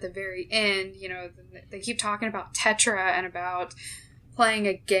 and then at the very end, they keep talking about Tetra and about playing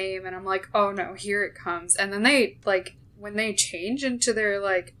a game, and I'm like, oh no, here it comes. And then when they change into their,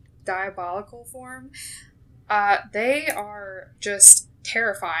 diabolical form, they are just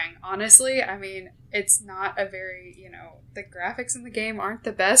terrifying, honestly. I mean, it's not a very, the graphics in the game aren't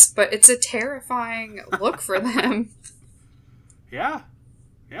the best, but it's a terrifying look for them. Yeah,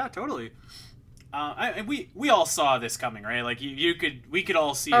 totally. And we all saw this coming, right? Like we could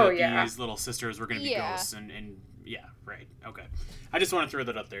all see that these little sisters were going to be ghosts, and yeah, right. Okay, I just want to throw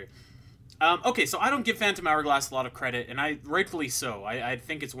that up there. Okay, so I don't give Phantom Hourglass a lot of credit, and rightfully so. I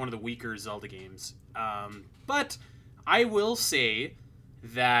think it's one of the weaker Zelda games. But I will say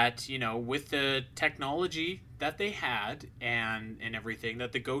that, with the technology that they had and everything,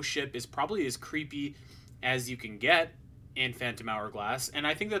 that the Ghost Ship is probably as creepy as you can get in Phantom Hourglass, and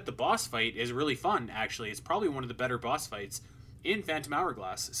I think that the boss fight is really fun, actually. It's probably one of the better boss fights in Phantom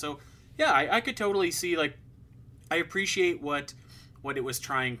Hourglass. So, yeah, I could totally see, I appreciate what it was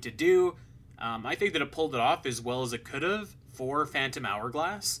trying to do. I think that it pulled it off as well as it could have for Phantom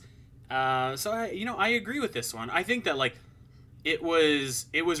Hourglass. So, I agree with this one. I think that, it was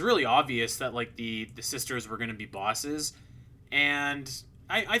really obvious that, the sisters were going to be bosses, and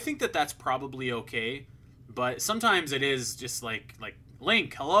I think that that's probably okay. But sometimes it is just like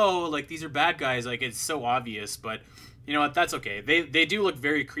Link, hello, these are bad guys. It's so obvious. But You know what? That's okay. They do look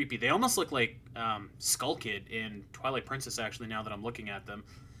very creepy. They almost look like Skull Kid in Twilight Princess. Actually, now that I'm looking at them,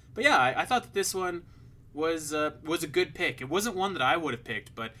 but yeah, I thought that this one was a good pick. It wasn't one that I would have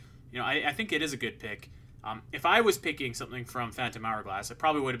picked, but you know, I think it is a good pick. If I was picking something from Phantom Hourglass, it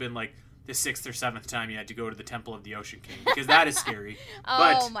probably would have been like the 6th or 7th time you had to go to the Temple of the Ocean King, because that is scary.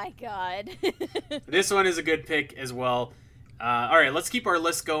 Oh my god. This one is a good pick as well. All right, let's keep our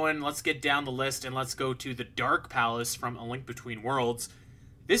list going. Let's get down the list and let's go to the Dark Palace from A Link Between Worlds.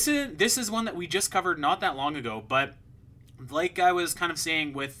 This is one that we just covered not that long ago, but like I was kind of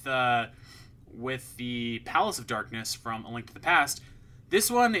saying with the Palace of Darkness from A Link to the Past, this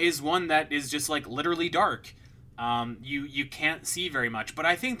one is one that is just like literally dark. You can't see very much, but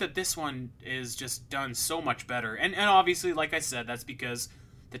I think that this one is just done so much better. And obviously, like I said, that's because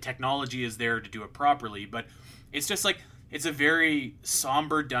the technology is there to do it properly, but it's just like, it's a very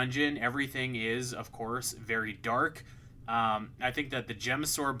somber dungeon. Everything is, of course, very dark. I think that the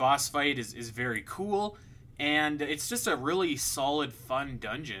Gemsaur boss fight is very cool, and it's just a really solid, fun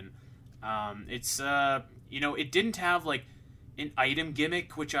dungeon. It didn't have like an item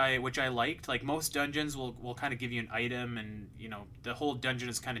gimmick, which I liked. Like most dungeons will kind of give you an item, and you know the whole dungeon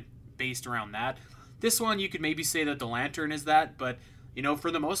is kind of based around that. This one, you could maybe say that the lantern is that, but you know,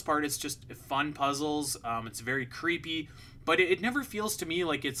 for the most part, it's just fun puzzles. It's very creepy, but it never feels to me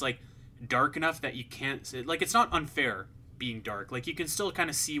like it's like dark enough that you can't. Like it's not unfair being dark. Like you can still kind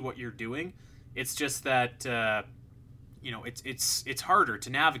of see what you're doing. It's just that it's harder to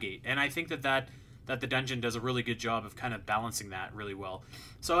navigate, and I think that the dungeon does a really good job of kind of balancing that really well.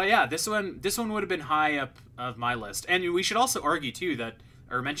 So yeah, this one would have been high up of my list, and we should also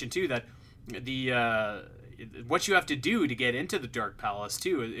mention too that the what you have to do to get into the Dark Palace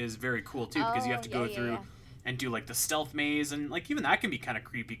too is very cool too, because you have to go through and do like the stealth maze, and like even that can be kind of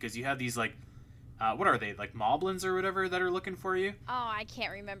creepy because you have these like what are they, like moblins or whatever that are looking for you? Oh, I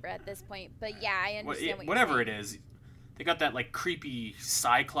can't remember at this point, but yeah, I understand what whatever you're it is. They got that like creepy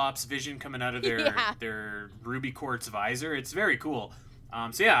Cyclops vision coming out of their ruby quartz visor. It's very cool.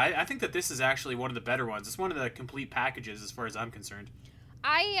 So yeah, I think that this is actually one of the better ones. It's one of the complete packages as far as I'm concerned.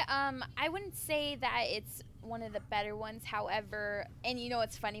 I wouldn't say that it's one of the better ones. However, and you know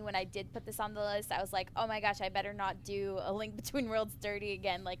what's funny, when I did put this on the list, I was like, oh my gosh, I better not do A Link Between Worlds dirty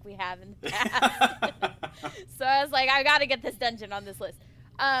again like we have in the past. So I was like, I gotta get this dungeon on this list.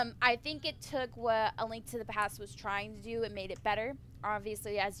 I think it took what A Link to the Past was trying to do and made it better.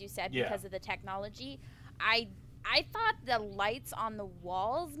 Obviously, as you said, because of the technology. I thought the lights on the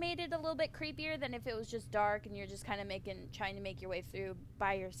walls made it a little bit creepier than if it was just dark and you're just kind of trying to make your way through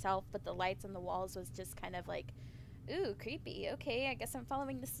by yourself. But the lights on the walls was just kind of like, ooh, creepy. Okay, I guess I'm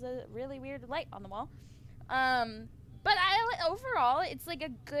following this really weird light on the wall. But overall, it's like a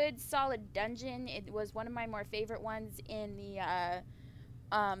good, solid dungeon. It was one of my more favorite ones in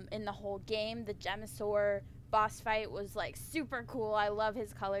the whole game. The Gemsaur boss fight was like super cool. I love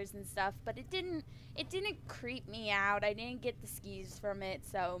his colors and stuff, but it didn't creep me out. I didn't get the skis from it,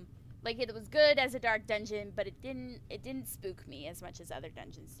 so like it was good as a dark dungeon, but it didn't spook me as much as other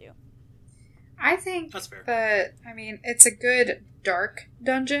dungeons do. I think that's fair. That, I mean, it's a good dark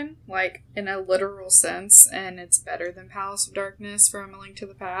dungeon, like in a literal sense, and it's better than Palace of Darkness from A Link to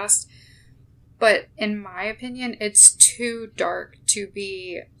the Past. But in my opinion, it's too dark to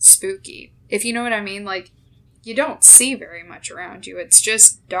be spooky. If you know what I mean, like, you don't see very much around you. It's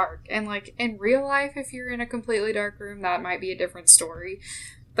just dark. And, like, in real life, if you're in a completely dark room, that might be a different story.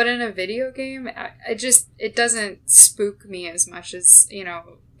 But in a video game, it doesn't spook me as much as, you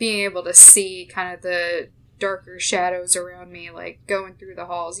know, being able to see kind of the darker shadows around me, like, going through the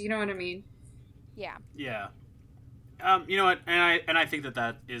halls. You know what I mean? Yeah. Yeah. You know what? And I think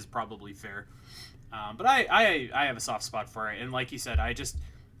that is probably fair. But I have a soft spot for it. And like you said, I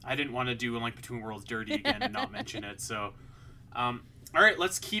didn't want to do A Link Between Worlds dirty again and not mention it. So, all right,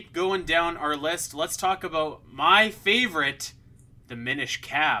 let's keep going down our list. Let's talk about my favorite, the Minish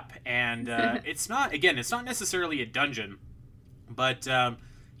Cap. And it's not necessarily a dungeon, but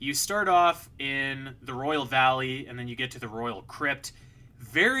you start off in the Royal Valley, and then you get to the Royal Crypt.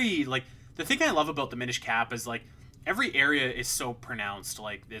 Very, like, the thing I love about the Minish Cap is, like, every area is so pronounced.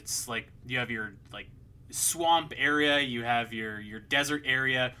 Like, it's like you have your, like, swamp area, you have your desert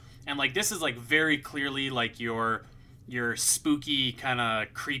area, and like this is like very clearly like your spooky kind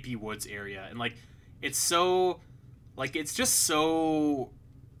of creepy woods area, and like it's so, like, it's just so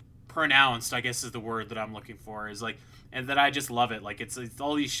pronounced, I guess is the word that I'm looking for, is like, and that I just love it. Like it's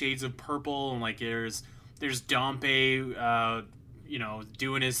all these shades of purple, and like there's Dompe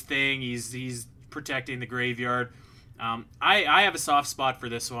doing his thing. He's protecting the graveyard. I have a soft spot for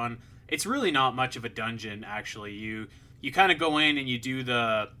this one. it's really not much of a dungeon actually. You kind of go in and you do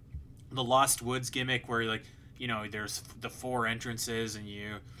the Lost Woods gimmick where like, you know, there's the 4 entrances and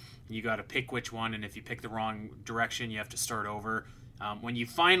you got to pick which one, and if you pick the wrong direction, you have to start over. When you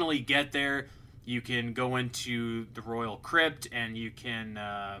finally get there, you can go into the Royal Crypt, and you can,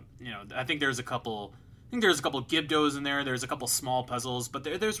 you know, I think there's a couple Gibdos in there. There's a couple small puzzles, but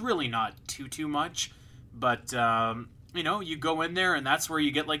there's really not too much. But you know, you go in there, and that's where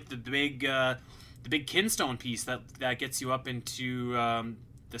you get like the big kinstone piece that gets you up into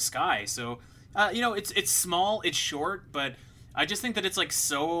the sky. So you know, it's small, it's short, but I just think that it's like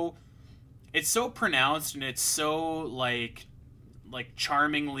it's so pronounced, and it's so like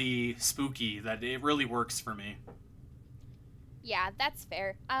charmingly spooky that it really works for me. Yeah, that's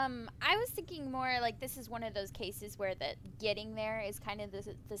fair. I was thinking more like this is one of those cases where the getting there is kind of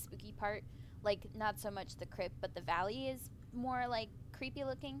the spooky part. Like, not so much the crypt, but the valley is more like creepy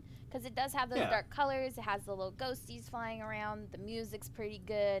looking, because it does have those dark colors. It has the little ghosties flying around. The music's pretty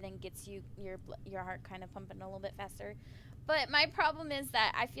good and gets your heart kind of pumping a little bit faster. But my problem is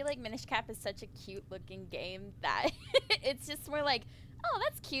that I feel like Minish Cap is such a cute looking game that it's just more like, oh,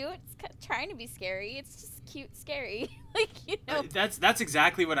 that's cute. It's trying to be scary. It's just cute, scary. Like, you know. That's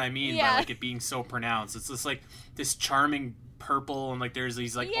exactly what I mean by like it being so pronounced. It's just like this charming purple, and like there's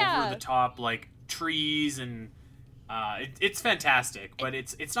these like over the top like trees, and it's fantastic. But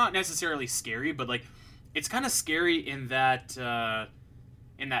it's not necessarily scary, but like it's kind of scary in that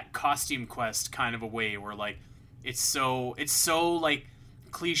costume quest kind of a way, where like it's so like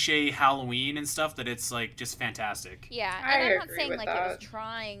cliche Halloween and stuff that it's like just fantastic. Yeah, and I'm not saying like it was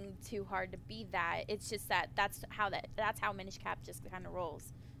trying too hard to be that. It's just that's how Minish Cap just kind of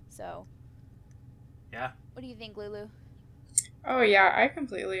rolls. So yeah. What do you think, Lulu? Oh yeah, I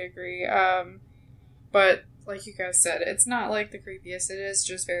completely agree. But like you guys said, it's not like the creepiest. It is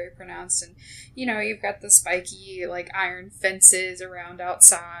just very pronounced, and you know, you've got the spiky like iron fences around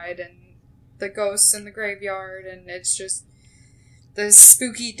outside, and the ghosts in the graveyard, and it's just the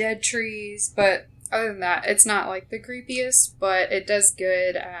spooky dead trees. But other than that, it's not like the creepiest, but it does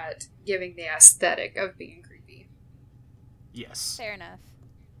good at giving the aesthetic of being creepy. Yes. Fair enough.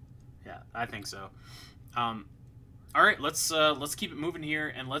 Yeah, I think so. All right, let's keep it moving here,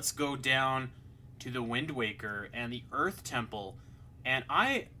 and let's go down to the Wind Waker and the Earth Temple. And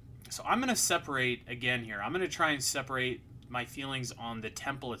I'm going to separate again here. I'm going to try and separate my feelings on the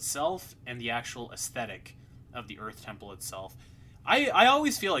temple itself and the actual aesthetic of the Earth Temple itself. I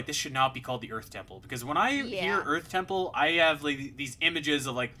always feel like this should not be called the Earth Temple, because when I hear Earth Temple, I have like these images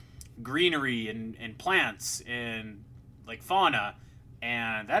of like greenery and plants and like fauna,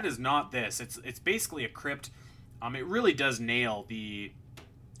 and that is not this. It's basically a crypt. It really does nail the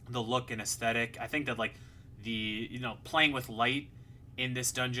look and aesthetic. I think that like the, you know, playing with light in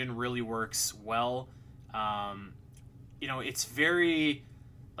this dungeon really works well. You know, it's very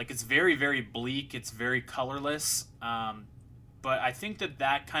very bleak. It's very colorless. But I think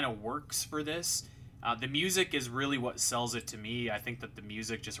that kind of works for this. The music is really what sells it to me. I think that the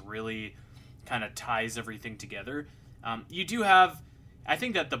music just really kind of ties everything together. You do have, I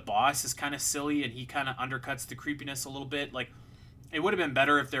think that the boss is kind of silly, and he kind of undercuts the creepiness a little bit. Like, it would have been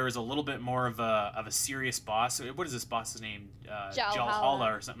better if there was a little bit more of a serious boss. What is this boss's name?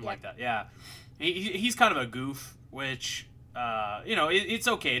 Jalhala or something like that. Yeah, he's kind of a goof, which you know, it's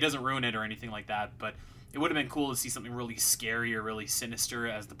okay. It doesn't ruin it or anything like that. But it would have been cool to see something really scary or really sinister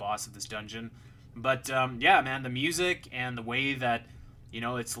as the boss of this dungeon. But yeah, man, the music and the way that, you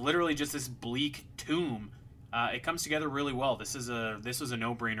know, it's literally just this bleak tomb. It comes together really well. This was a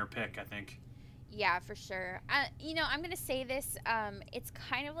no-brainer pick, I think. Yeah, for sure. You know, I'm going to say this. It's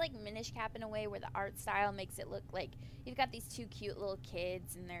kind of like Minish Cap in a way, where the art style makes it look like you've got these two cute little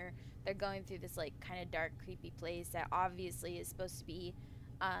kids, and they're going through this like kind of dark, creepy place that obviously is supposed to be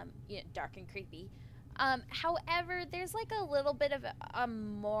you know, dark and creepy. However, there's like a little bit of a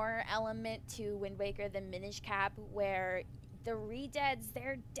more element to Wind Waker than Minish Cap, where the Redeads,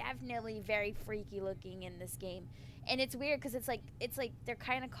 they're definitely very freaky looking in this game. And it's weird because it's like they're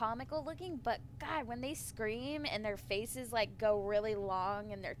kind of comical looking, but God, when they scream and their faces like go really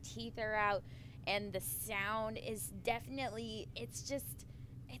long and their teeth are out, and the sound is definitely, it's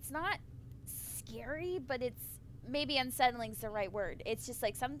not scary, but it's maybe unsettling's the right word. It's just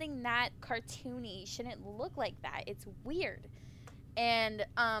like something that cartoony shouldn't look like that. It's weird. And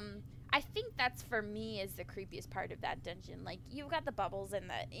I think that's, for me, is the creepiest part of that dungeon. Like, you've got the bubbles and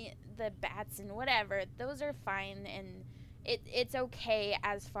the bats and whatever. Those are fine, and it's okay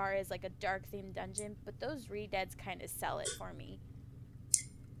as far as like a dark themed dungeon, but those Redeads kind of sell it for me.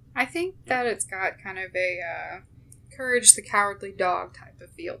 I think that it's got kind of a courage the cowardly dog type of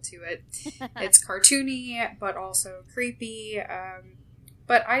feel to it. It's cartoony, but also creepy.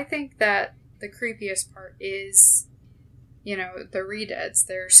 But I think that the creepiest part is, the Redeads.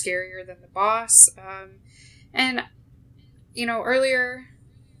 They're scarier than the boss. And, earlier,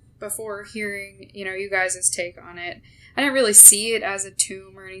 before hearing, you guys' take on it, I didn't really see it as a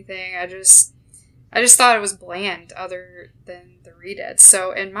tomb or anything. I just thought it was bland other than the Redeads.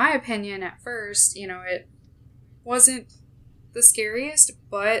 So, in my opinion, at first, it wasn't the scariest,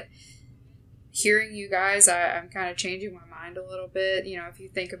 but hearing you guys, I'm kind of changing my mind a little bit. If you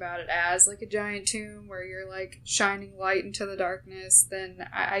think about it as like a giant tomb where you're like shining light into the darkness, then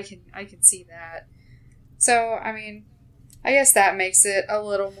I can see that. So, I mean, I guess that makes it a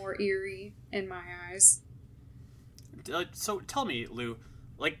little more eerie in my eyes. So tell me, Lou,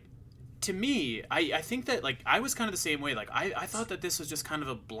 like, to me, I think that, like, I was kind of the same way. Like, I thought that this was just kind of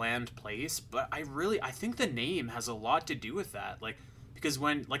a bland place, but I think the name has a lot to do with that. Like, because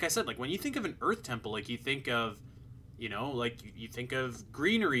when, like I said, like, when you think of an earth temple, like, you think of, like, you think of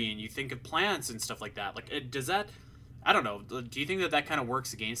greenery and you think of plants and stuff like that. Like, does that, I don't know, do you think that kind of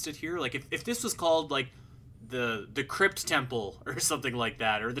works against it here? Like, if this was called, like, the crypt temple or something like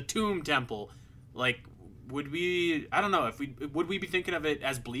that, or the tomb temple, like, would we, I don't know, would we be thinking of it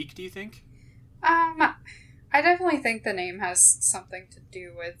as bleak, do you think? I definitely think the name has something to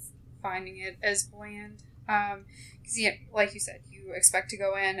do with finding it as bland. Because, like you said, you expect to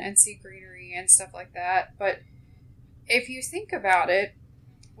go in and see greenery and stuff like that, but if you think about it,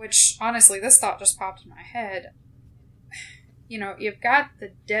 which, honestly, this thought just popped in my head, you've got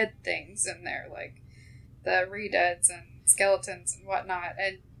the dead things in there, like the Redeads and skeletons and whatnot,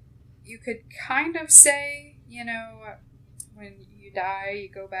 and you could kind of say, when you die, you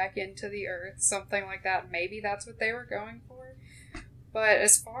go back into the earth, something like that. Maybe that's what they were going for. But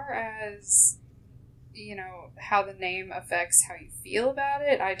as far as, how the name affects how you feel about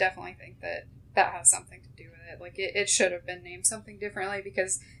it, I definitely think that has something to do with it. Like, it should have been named something differently,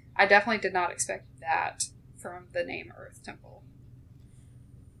 because I definitely did not expect that from the name Earth Temple.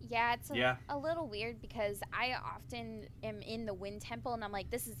 Yeah, it's a little weird, because I often am in the Wind Temple, and I'm like,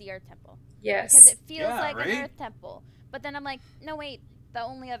 this is the Earth Temple. Yes. Because it feels like an Earth Temple. But then I'm like, no, wait, the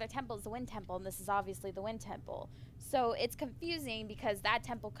only other temple is the Wind Temple, and this is obviously the Wind Temple. So it's confusing, because that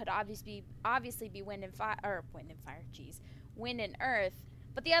temple could obviously be Wind and Fire, Wind and Earth.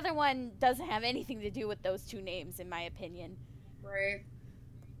 But the other one doesn't have anything to do with those two names, in my opinion. Right.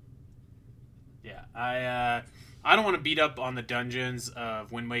 Yeah, I don't want to beat up on the dungeons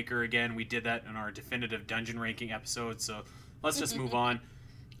of Wind Waker again. We did that in our definitive dungeon ranking episode, so let's just move on.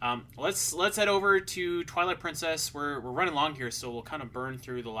 Let's head over to Twilight Princess. We're running long here, so we'll kind of burn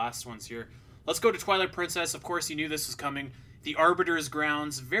through the last ones here. Let's go to Twilight Princess. Of course, you knew this was coming. The Arbiter's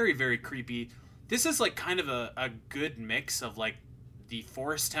Grounds, very, very creepy. This is like kind of a good mix of like the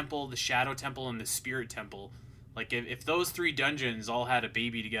Forest Temple, the Shadow Temple, and the Spirit Temple. Like, if those three dungeons all had a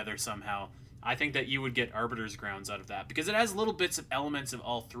baby together somehow, I think that you would get Arbiter's Grounds out of that, because it has little bits of elements of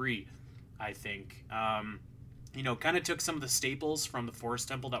all three, I think. Kind of took some of the staples from the Forest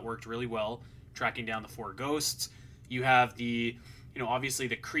Temple that worked really well, tracking down the four ghosts. You have the, obviously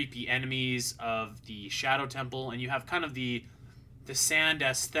the creepy enemies of the Shadow Temple, and you have kind of the sand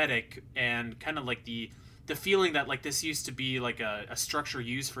aesthetic, and kind of like the feeling that, like, this used to be like a structure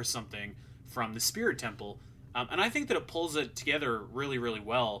used for something from the Spirit Temple. And I think that it pulls it together really, really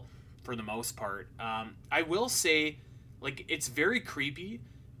well for the most part. I will say, like, it's very creepy,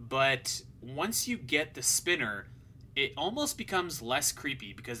 but once you get the spinner, it almost becomes less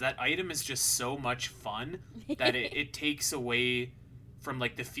creepy, because that item is just so much fun that it takes away from,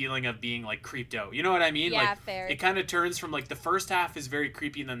 like, the feeling of being, like, creeped out. You know what I mean? Yeah, like, fair. It kind of turns from, like, the first half is very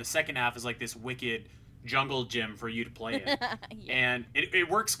creepy, and then the second half is, like, this wicked jungle gym for you to play in. Yeah. And it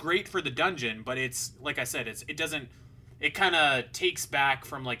works great for the dungeon, but it's, like I said, it kind of takes back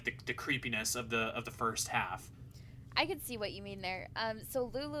from, like, the creepiness of the first half. I could see what you mean there. So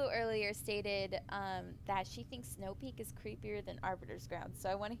Lulu earlier stated that she thinks Snow Peak is creepier than Arbiter's Grounds. So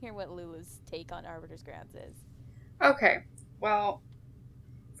I want to hear what Lulu's take on Arbiter's Grounds is. Okay, well,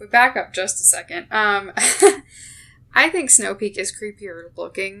 if we back up just a second, I think Snow Peak is creepier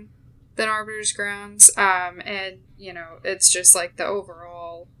looking than Arbiter's Grounds, and, it's just, like, the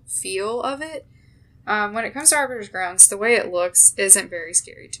overall feel of it. When it comes to Arbiter's Grounds, the way it looks isn't very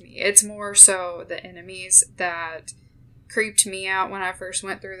scary to me. It's more so the enemies that creeped me out when I first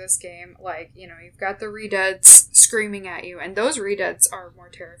went through this game. Like, you've got the Redeads screaming at you, and those Redeads are more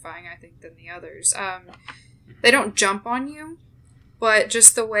terrifying, I think, than the others. They don't jump on you, but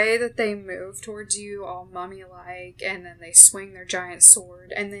just the way that they move towards you, all mummy-like, and then they swing their giant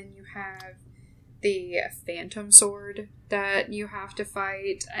sword, and then you have the phantom sword that you have to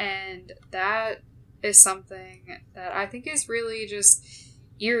fight, and that is something that I think is really just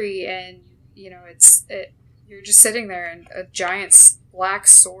eerie, and you're just sitting there and a giant black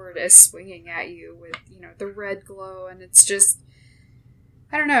sword is swinging at you with the red glow, and it's just,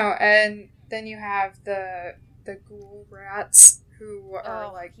 I don't know. And then you have the ghoul rats who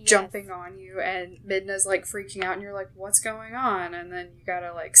are jumping on you, and Midna's freaking out, and you're like, what's going on? And then you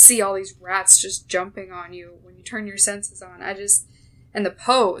gotta see all these rats just jumping on you when you turn your senses on. And the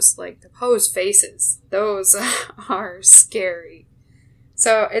pose faces, those are scary.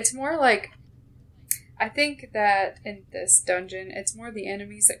 So it's more I think that in this dungeon, it's more the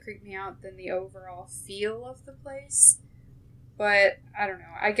enemies that creep me out than the overall feel of the place. But, I don't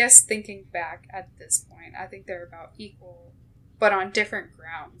know, I guess thinking back at this point, I think they're about equal, but on different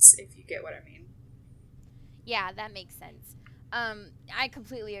grounds, if you get what I mean. Yeah, that makes sense. I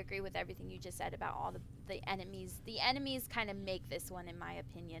completely agree with everything you just said about all the enemies. The enemies kind of make this one, in my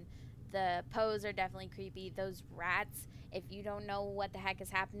opinion. The pose are definitely creepy. Those rats, if you don't know what the heck is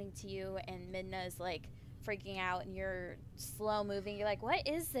happening to you, and Midna is freaking out and you're slow moving, you're like, what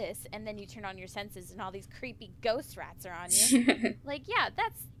is this? And then you turn on your senses and all these creepy ghost rats are on you. Yeah,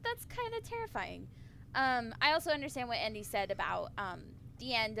 that's kind of terrifying. I also understand what Andy said about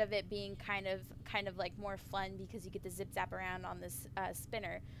the end of it being kind of more fun because you get to zip zap around on this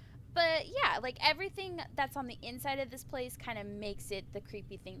spinner. But yeah, everything that's on the inside of this place kind of makes it the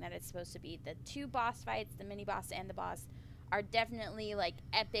creepy thing that it's supposed to be. The two boss fights, the mini boss and the boss, are definitely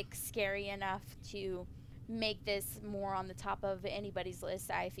epic, scary enough to make this more on the top of anybody's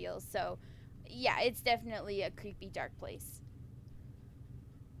list, I feel. So yeah, it's definitely a creepy, dark place.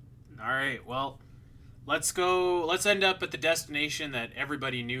 All right, well, let's end up at the destination that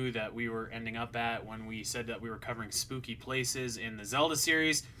everybody knew that we were ending up at when we said that we were covering spooky places in the Zelda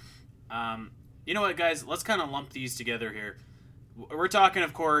series. You know what, guys? Let's kind of lump these together here. We're talking,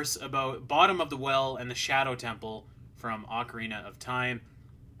 of course, about Bottom of the Well and the Shadow Temple from Ocarina of Time.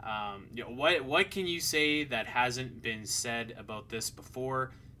 What can you say that hasn't been said about this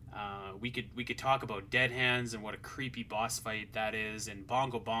before? We could talk about Dead Hands and what a creepy boss fight that is, and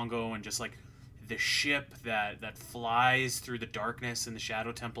Bongo Bongo, and just the ship that flies through the darkness in the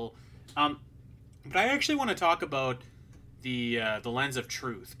Shadow Temple. But I actually want to talk about the lens of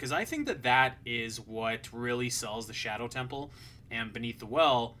truth, because I think that is what really sells the Shadow Temple and Beneath the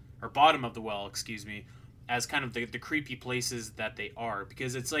Well, or Bottom of the Well, excuse me, as kind of the creepy places that they are,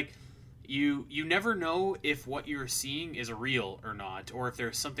 because it's you never know if what you're seeing is real or not, or if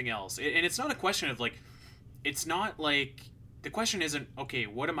there's something else. And it's not a question of it's not the question isn't, okay,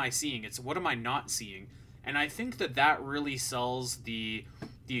 what am I seeing? It's what am I not seeing? And I think that really sells the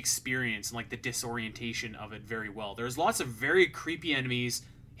experience and the disorientation of it very well. There's lots of very creepy enemies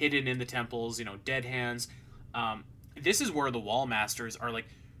hidden in the temples, Dead Hands. This is where the Wall Masters are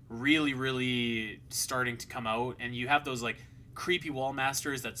really, really starting to come out, and you have those creepy Wall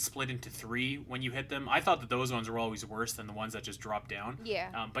Masters that split into three when you hit them. I thought that those ones were always worse than the ones that just drop down.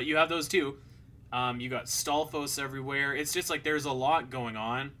 Yeah. But you have those too. You got Stalfos everywhere. It's just there's a lot going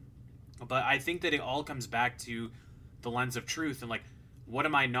on, but I think that it all comes back to the lens of truth and what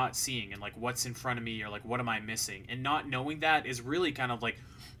am I not seeing, and what's in front of me, or what am I missing? And not knowing that is really kind of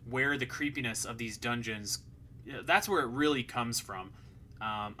where the creepiness of these dungeons, that's where it really comes from.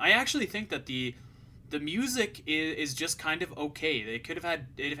 I actually think that the music is just kind of okay. It could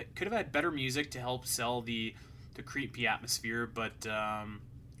have had better music to help sell the creepy atmosphere, but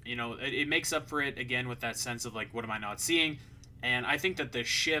it makes up for it again with that sense of what am I not seeing? And I think that the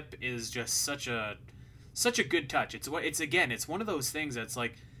ship is just such a good touch. It's one of those things that's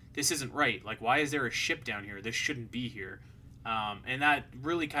this isn't right. Why is there a ship down here? This shouldn't be here. And that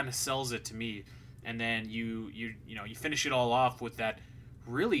really kind of sells it to me. And then you finish it all off with that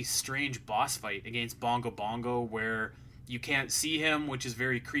really strange boss fight against Bongo Bongo, where you can't see him, which is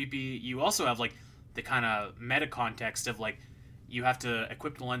very creepy. You also have the kind of meta context of you have to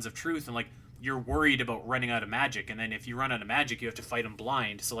equip the lens of truth, and you're worried about running out of magic, and then if you run out of magic, you have to fight him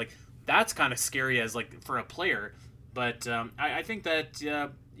blind. So that's kind of scary as for a player. But I think that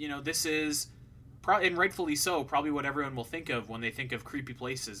this is and rightfully so, probably what everyone will think of when they think of creepy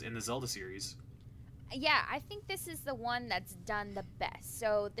places in the Zelda series. Yeah, I think this is the one that's done the best.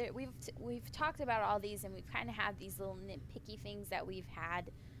 So we've talked about all these, and we've kind of had these little nitpicky things that we've had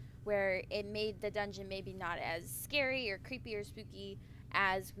where it made the dungeon maybe not as scary or creepy or spooky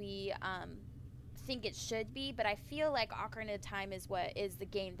as we think it should be. But I feel like Ocarina of Time is the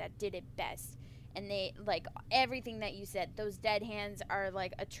game that did it best. And they, everything that you said, those dead hands are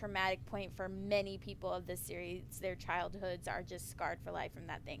a traumatic point for many people of this series. Their childhoods are just scarred for life from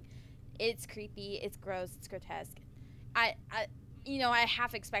that thing. It's creepy. It's gross. It's grotesque. I I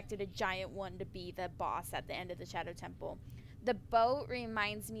half expected a giant one to be the boss at the end of the Shadow Temple. The boat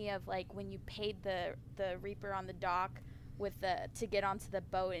reminds me of like when you paid the Reaper on the dock with to get onto the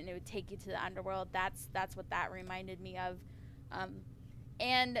boat, and it would take you to the underworld. That's what that reminded me of.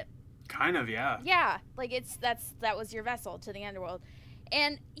 And kind of, yeah. Yeah, like that was your vessel to the underworld.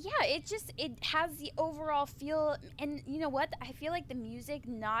 And yeah, it has the overall feel, and you know what? I feel like the music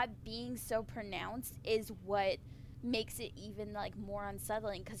not being so pronounced is what makes it even like more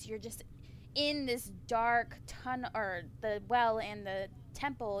unsettling, because you're just in this dark tunnel, or the well and the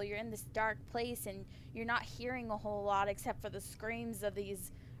temple. You're in this dark place, and you're not hearing a whole lot except for the screams of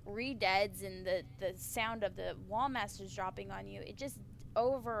these re-deads and the sound of the wall masters dropping on you. It just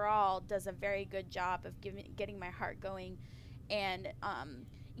overall does a very good job of getting my heart going. And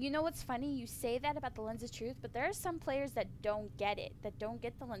you know what's funny? You say that about the Lens of Truth, but there are some players that don't get it, that don't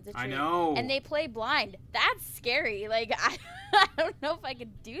get the Lens of Truth. I know. And they play blind. That's scary. Like, I don't know if I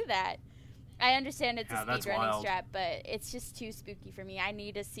could do that. I understand it's a speedrunning strat, but it's just too spooky for me. I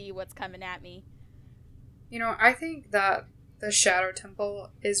need to see what's coming at me. You know, I think that the Shadow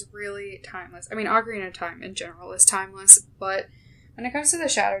Temple is really timeless. I mean, Ocarina of Time in general is timeless, but when it comes to the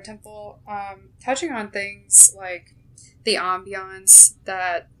Shadow Temple, touching on things like the ambiance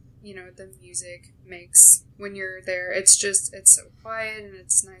that, the music makes when you're there, it's so quiet and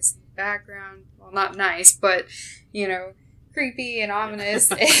it's nice in the background. Well, not nice, but, creepy and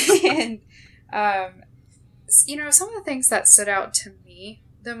ominous. And, some of the things that stood out to me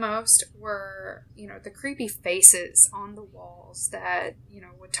the most were, the creepy faces on the walls that,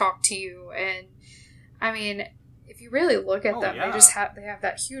 would talk to you. And, I mean, if you really look at them, yeah. they have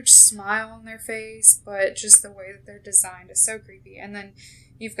that huge smile on their face, but just the way that they're designed is so creepy. And then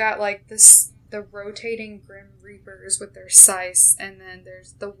you've got like the rotating Grim Reapers with their scythes, and then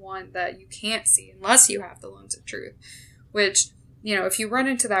there's the one that you can't see unless you have the Lens of Truth, which, if you run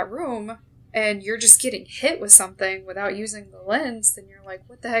into that room and you're just getting hit with something without using the lens, then you're like,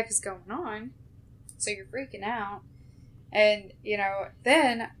 what the heck is going on? So you're freaking out. And,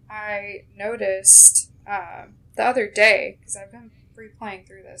 then I noticed the other day, because I've been replaying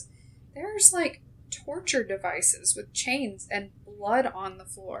through this, there's like torture devices with chains and blood on the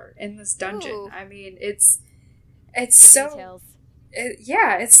floor in this dungeon. Ooh. I mean, it's so details.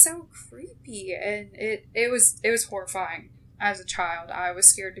 It's so creepy, and it was horrifying. As a child, I was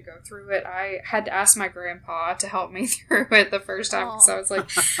scared to go through it. I had to ask my grandpa to help me through it the first time, because I was like,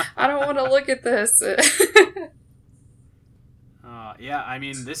 I don't want to look at this. Yeah, I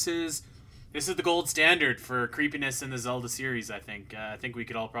mean, this is the gold standard for creepiness in the Zelda series, I think. I think we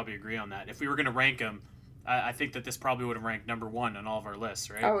could all probably agree on that. If we were going to rank them, I think that this probably would have ranked number 1 on all of our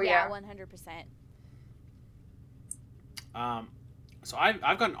lists, right? Oh, yeah. 100%. So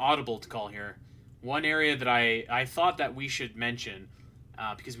I've got an audible to call here. One area that I thought that we should mention,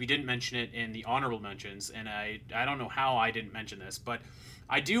 because we didn't mention it in the honorable mentions, and I don't know how I didn't mention this, but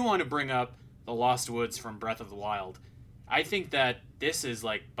I do want to bring up the Lost Woods from Breath of the Wild. I think that this is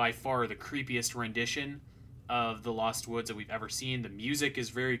like by far the creepiest rendition of the Lost Woods that we've ever seen. The music is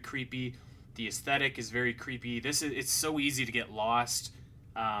very creepy. The aesthetic is very creepy. It's so easy to get lost.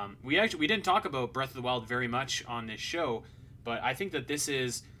 We didn't talk about Breath of the Wild very much on this show, but I think that this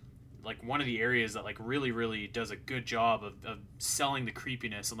is like one of the areas that like really, really does a good job of selling the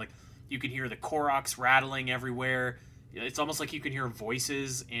creepiness. And like you can hear the Koroks rattling everywhere. It's almost like you can hear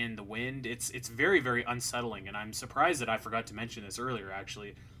voices in the wind. It's very, very unsettling, and I'm surprised that I forgot to mention this earlier,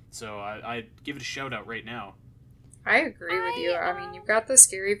 actually. So I give it a shout out right now. I agree with you. I mean, you've got the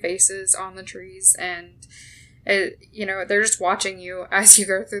scary faces on the trees, and they're just watching you as you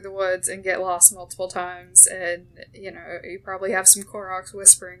go through the woods and get lost multiple times, and you probably have some Koroks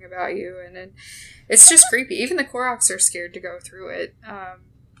whispering about you, and it's just creepy. Even the Koroks are scared to go through it.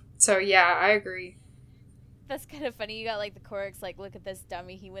 So yeah, I agree. That's kind of funny. You got like the Koroks, like, look at this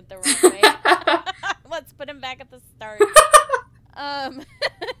dummy, he went the wrong way. Let's put him back at the start. I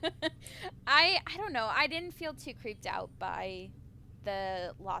don't know. I didn't feel too creeped out by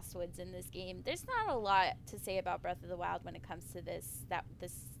the Lost Woods in this game. There's not a lot to say about Breath of the Wild when it comes to this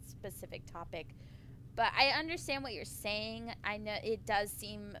specific topic. But I understand what you're saying. I know it does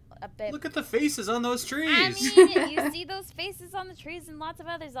seem a bit... Look at the faces on those trees! I mean, you see those faces on the trees in lots of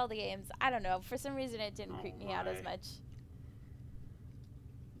other Zelda games. I don't know. For some reason, it didn't creep me out as much.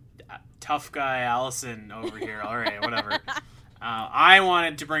 Tough guy Allison over here. All right, whatever. I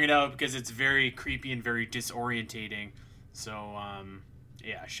wanted to bring it up because it's very creepy and very disorientating. So,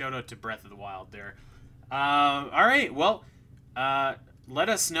 yeah, shout out to Breath of the Wild there. All right, well, let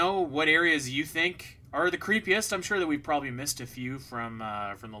us know what areas you think are the creepiest. I'm sure that we've probably missed a few from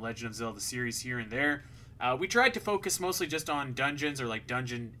the Legend of Zelda series here and there. We tried to focus mostly just on dungeons or like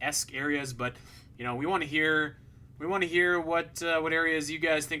dungeon-esque areas, but you know, we want to hear what areas you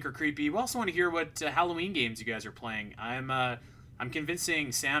guys think are creepy. We also want to hear what Halloween games you guys are playing. I'm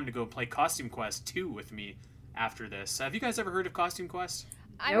convincing Sam to go play Costume Quest 2 with me after this. Have you guys ever heard of Costume Quest?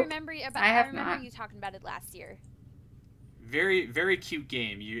 I Nope. remember I remember not. you talking about it last year. Very, very cute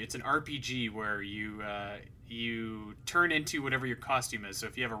game. It's an RPG where you turn into whatever your costume is. So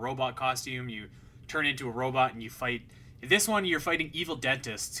if you have a robot costume, you turn into a robot and you fight. This one, you're fighting evil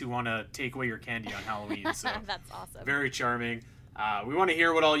dentists who want to take away your candy on Halloween. So That's awesome. very charming. We want to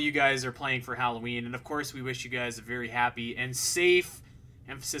hear what all you guys are playing for Halloween, and of course, we wish you guys a very happy and safe,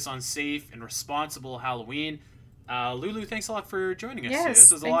 emphasis on safe and responsible Halloween. Lulu, thanks a lot for joining us today. Yes,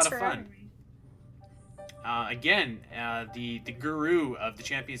 This was a thanks lot of for fun. having me. Again, the guru of the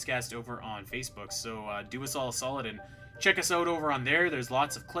Champions Cast over on Facebook. So do us all a solid and check us out over on there. There's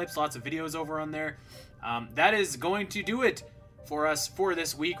lots of clips, lots of videos over on there. That is going to do it for us for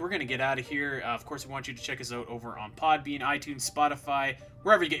this week. We're going to get out of here. Of course, we want you to check us out over on Podbean, iTunes, Spotify,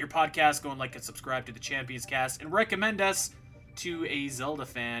 wherever you get your podcasts. Go and like and subscribe to the Champions Cast and recommend us to a Zelda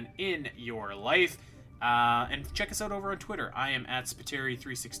fan in your life. And check us out over on Twitter. I am at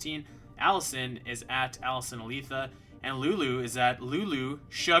Spiteri316. Allison is at Allison Aletha. And Lulu is at Lulu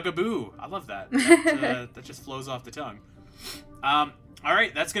Shugaboo. I love that. That just flows off the tongue. All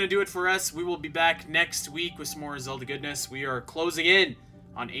right, that's going to do it for us. We will be back next week with some more Zelda goodness. We are closing in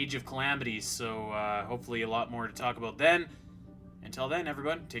on Age of Calamity, so hopefully a lot more to talk about then. Until then,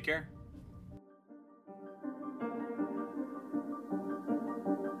 everyone, take care.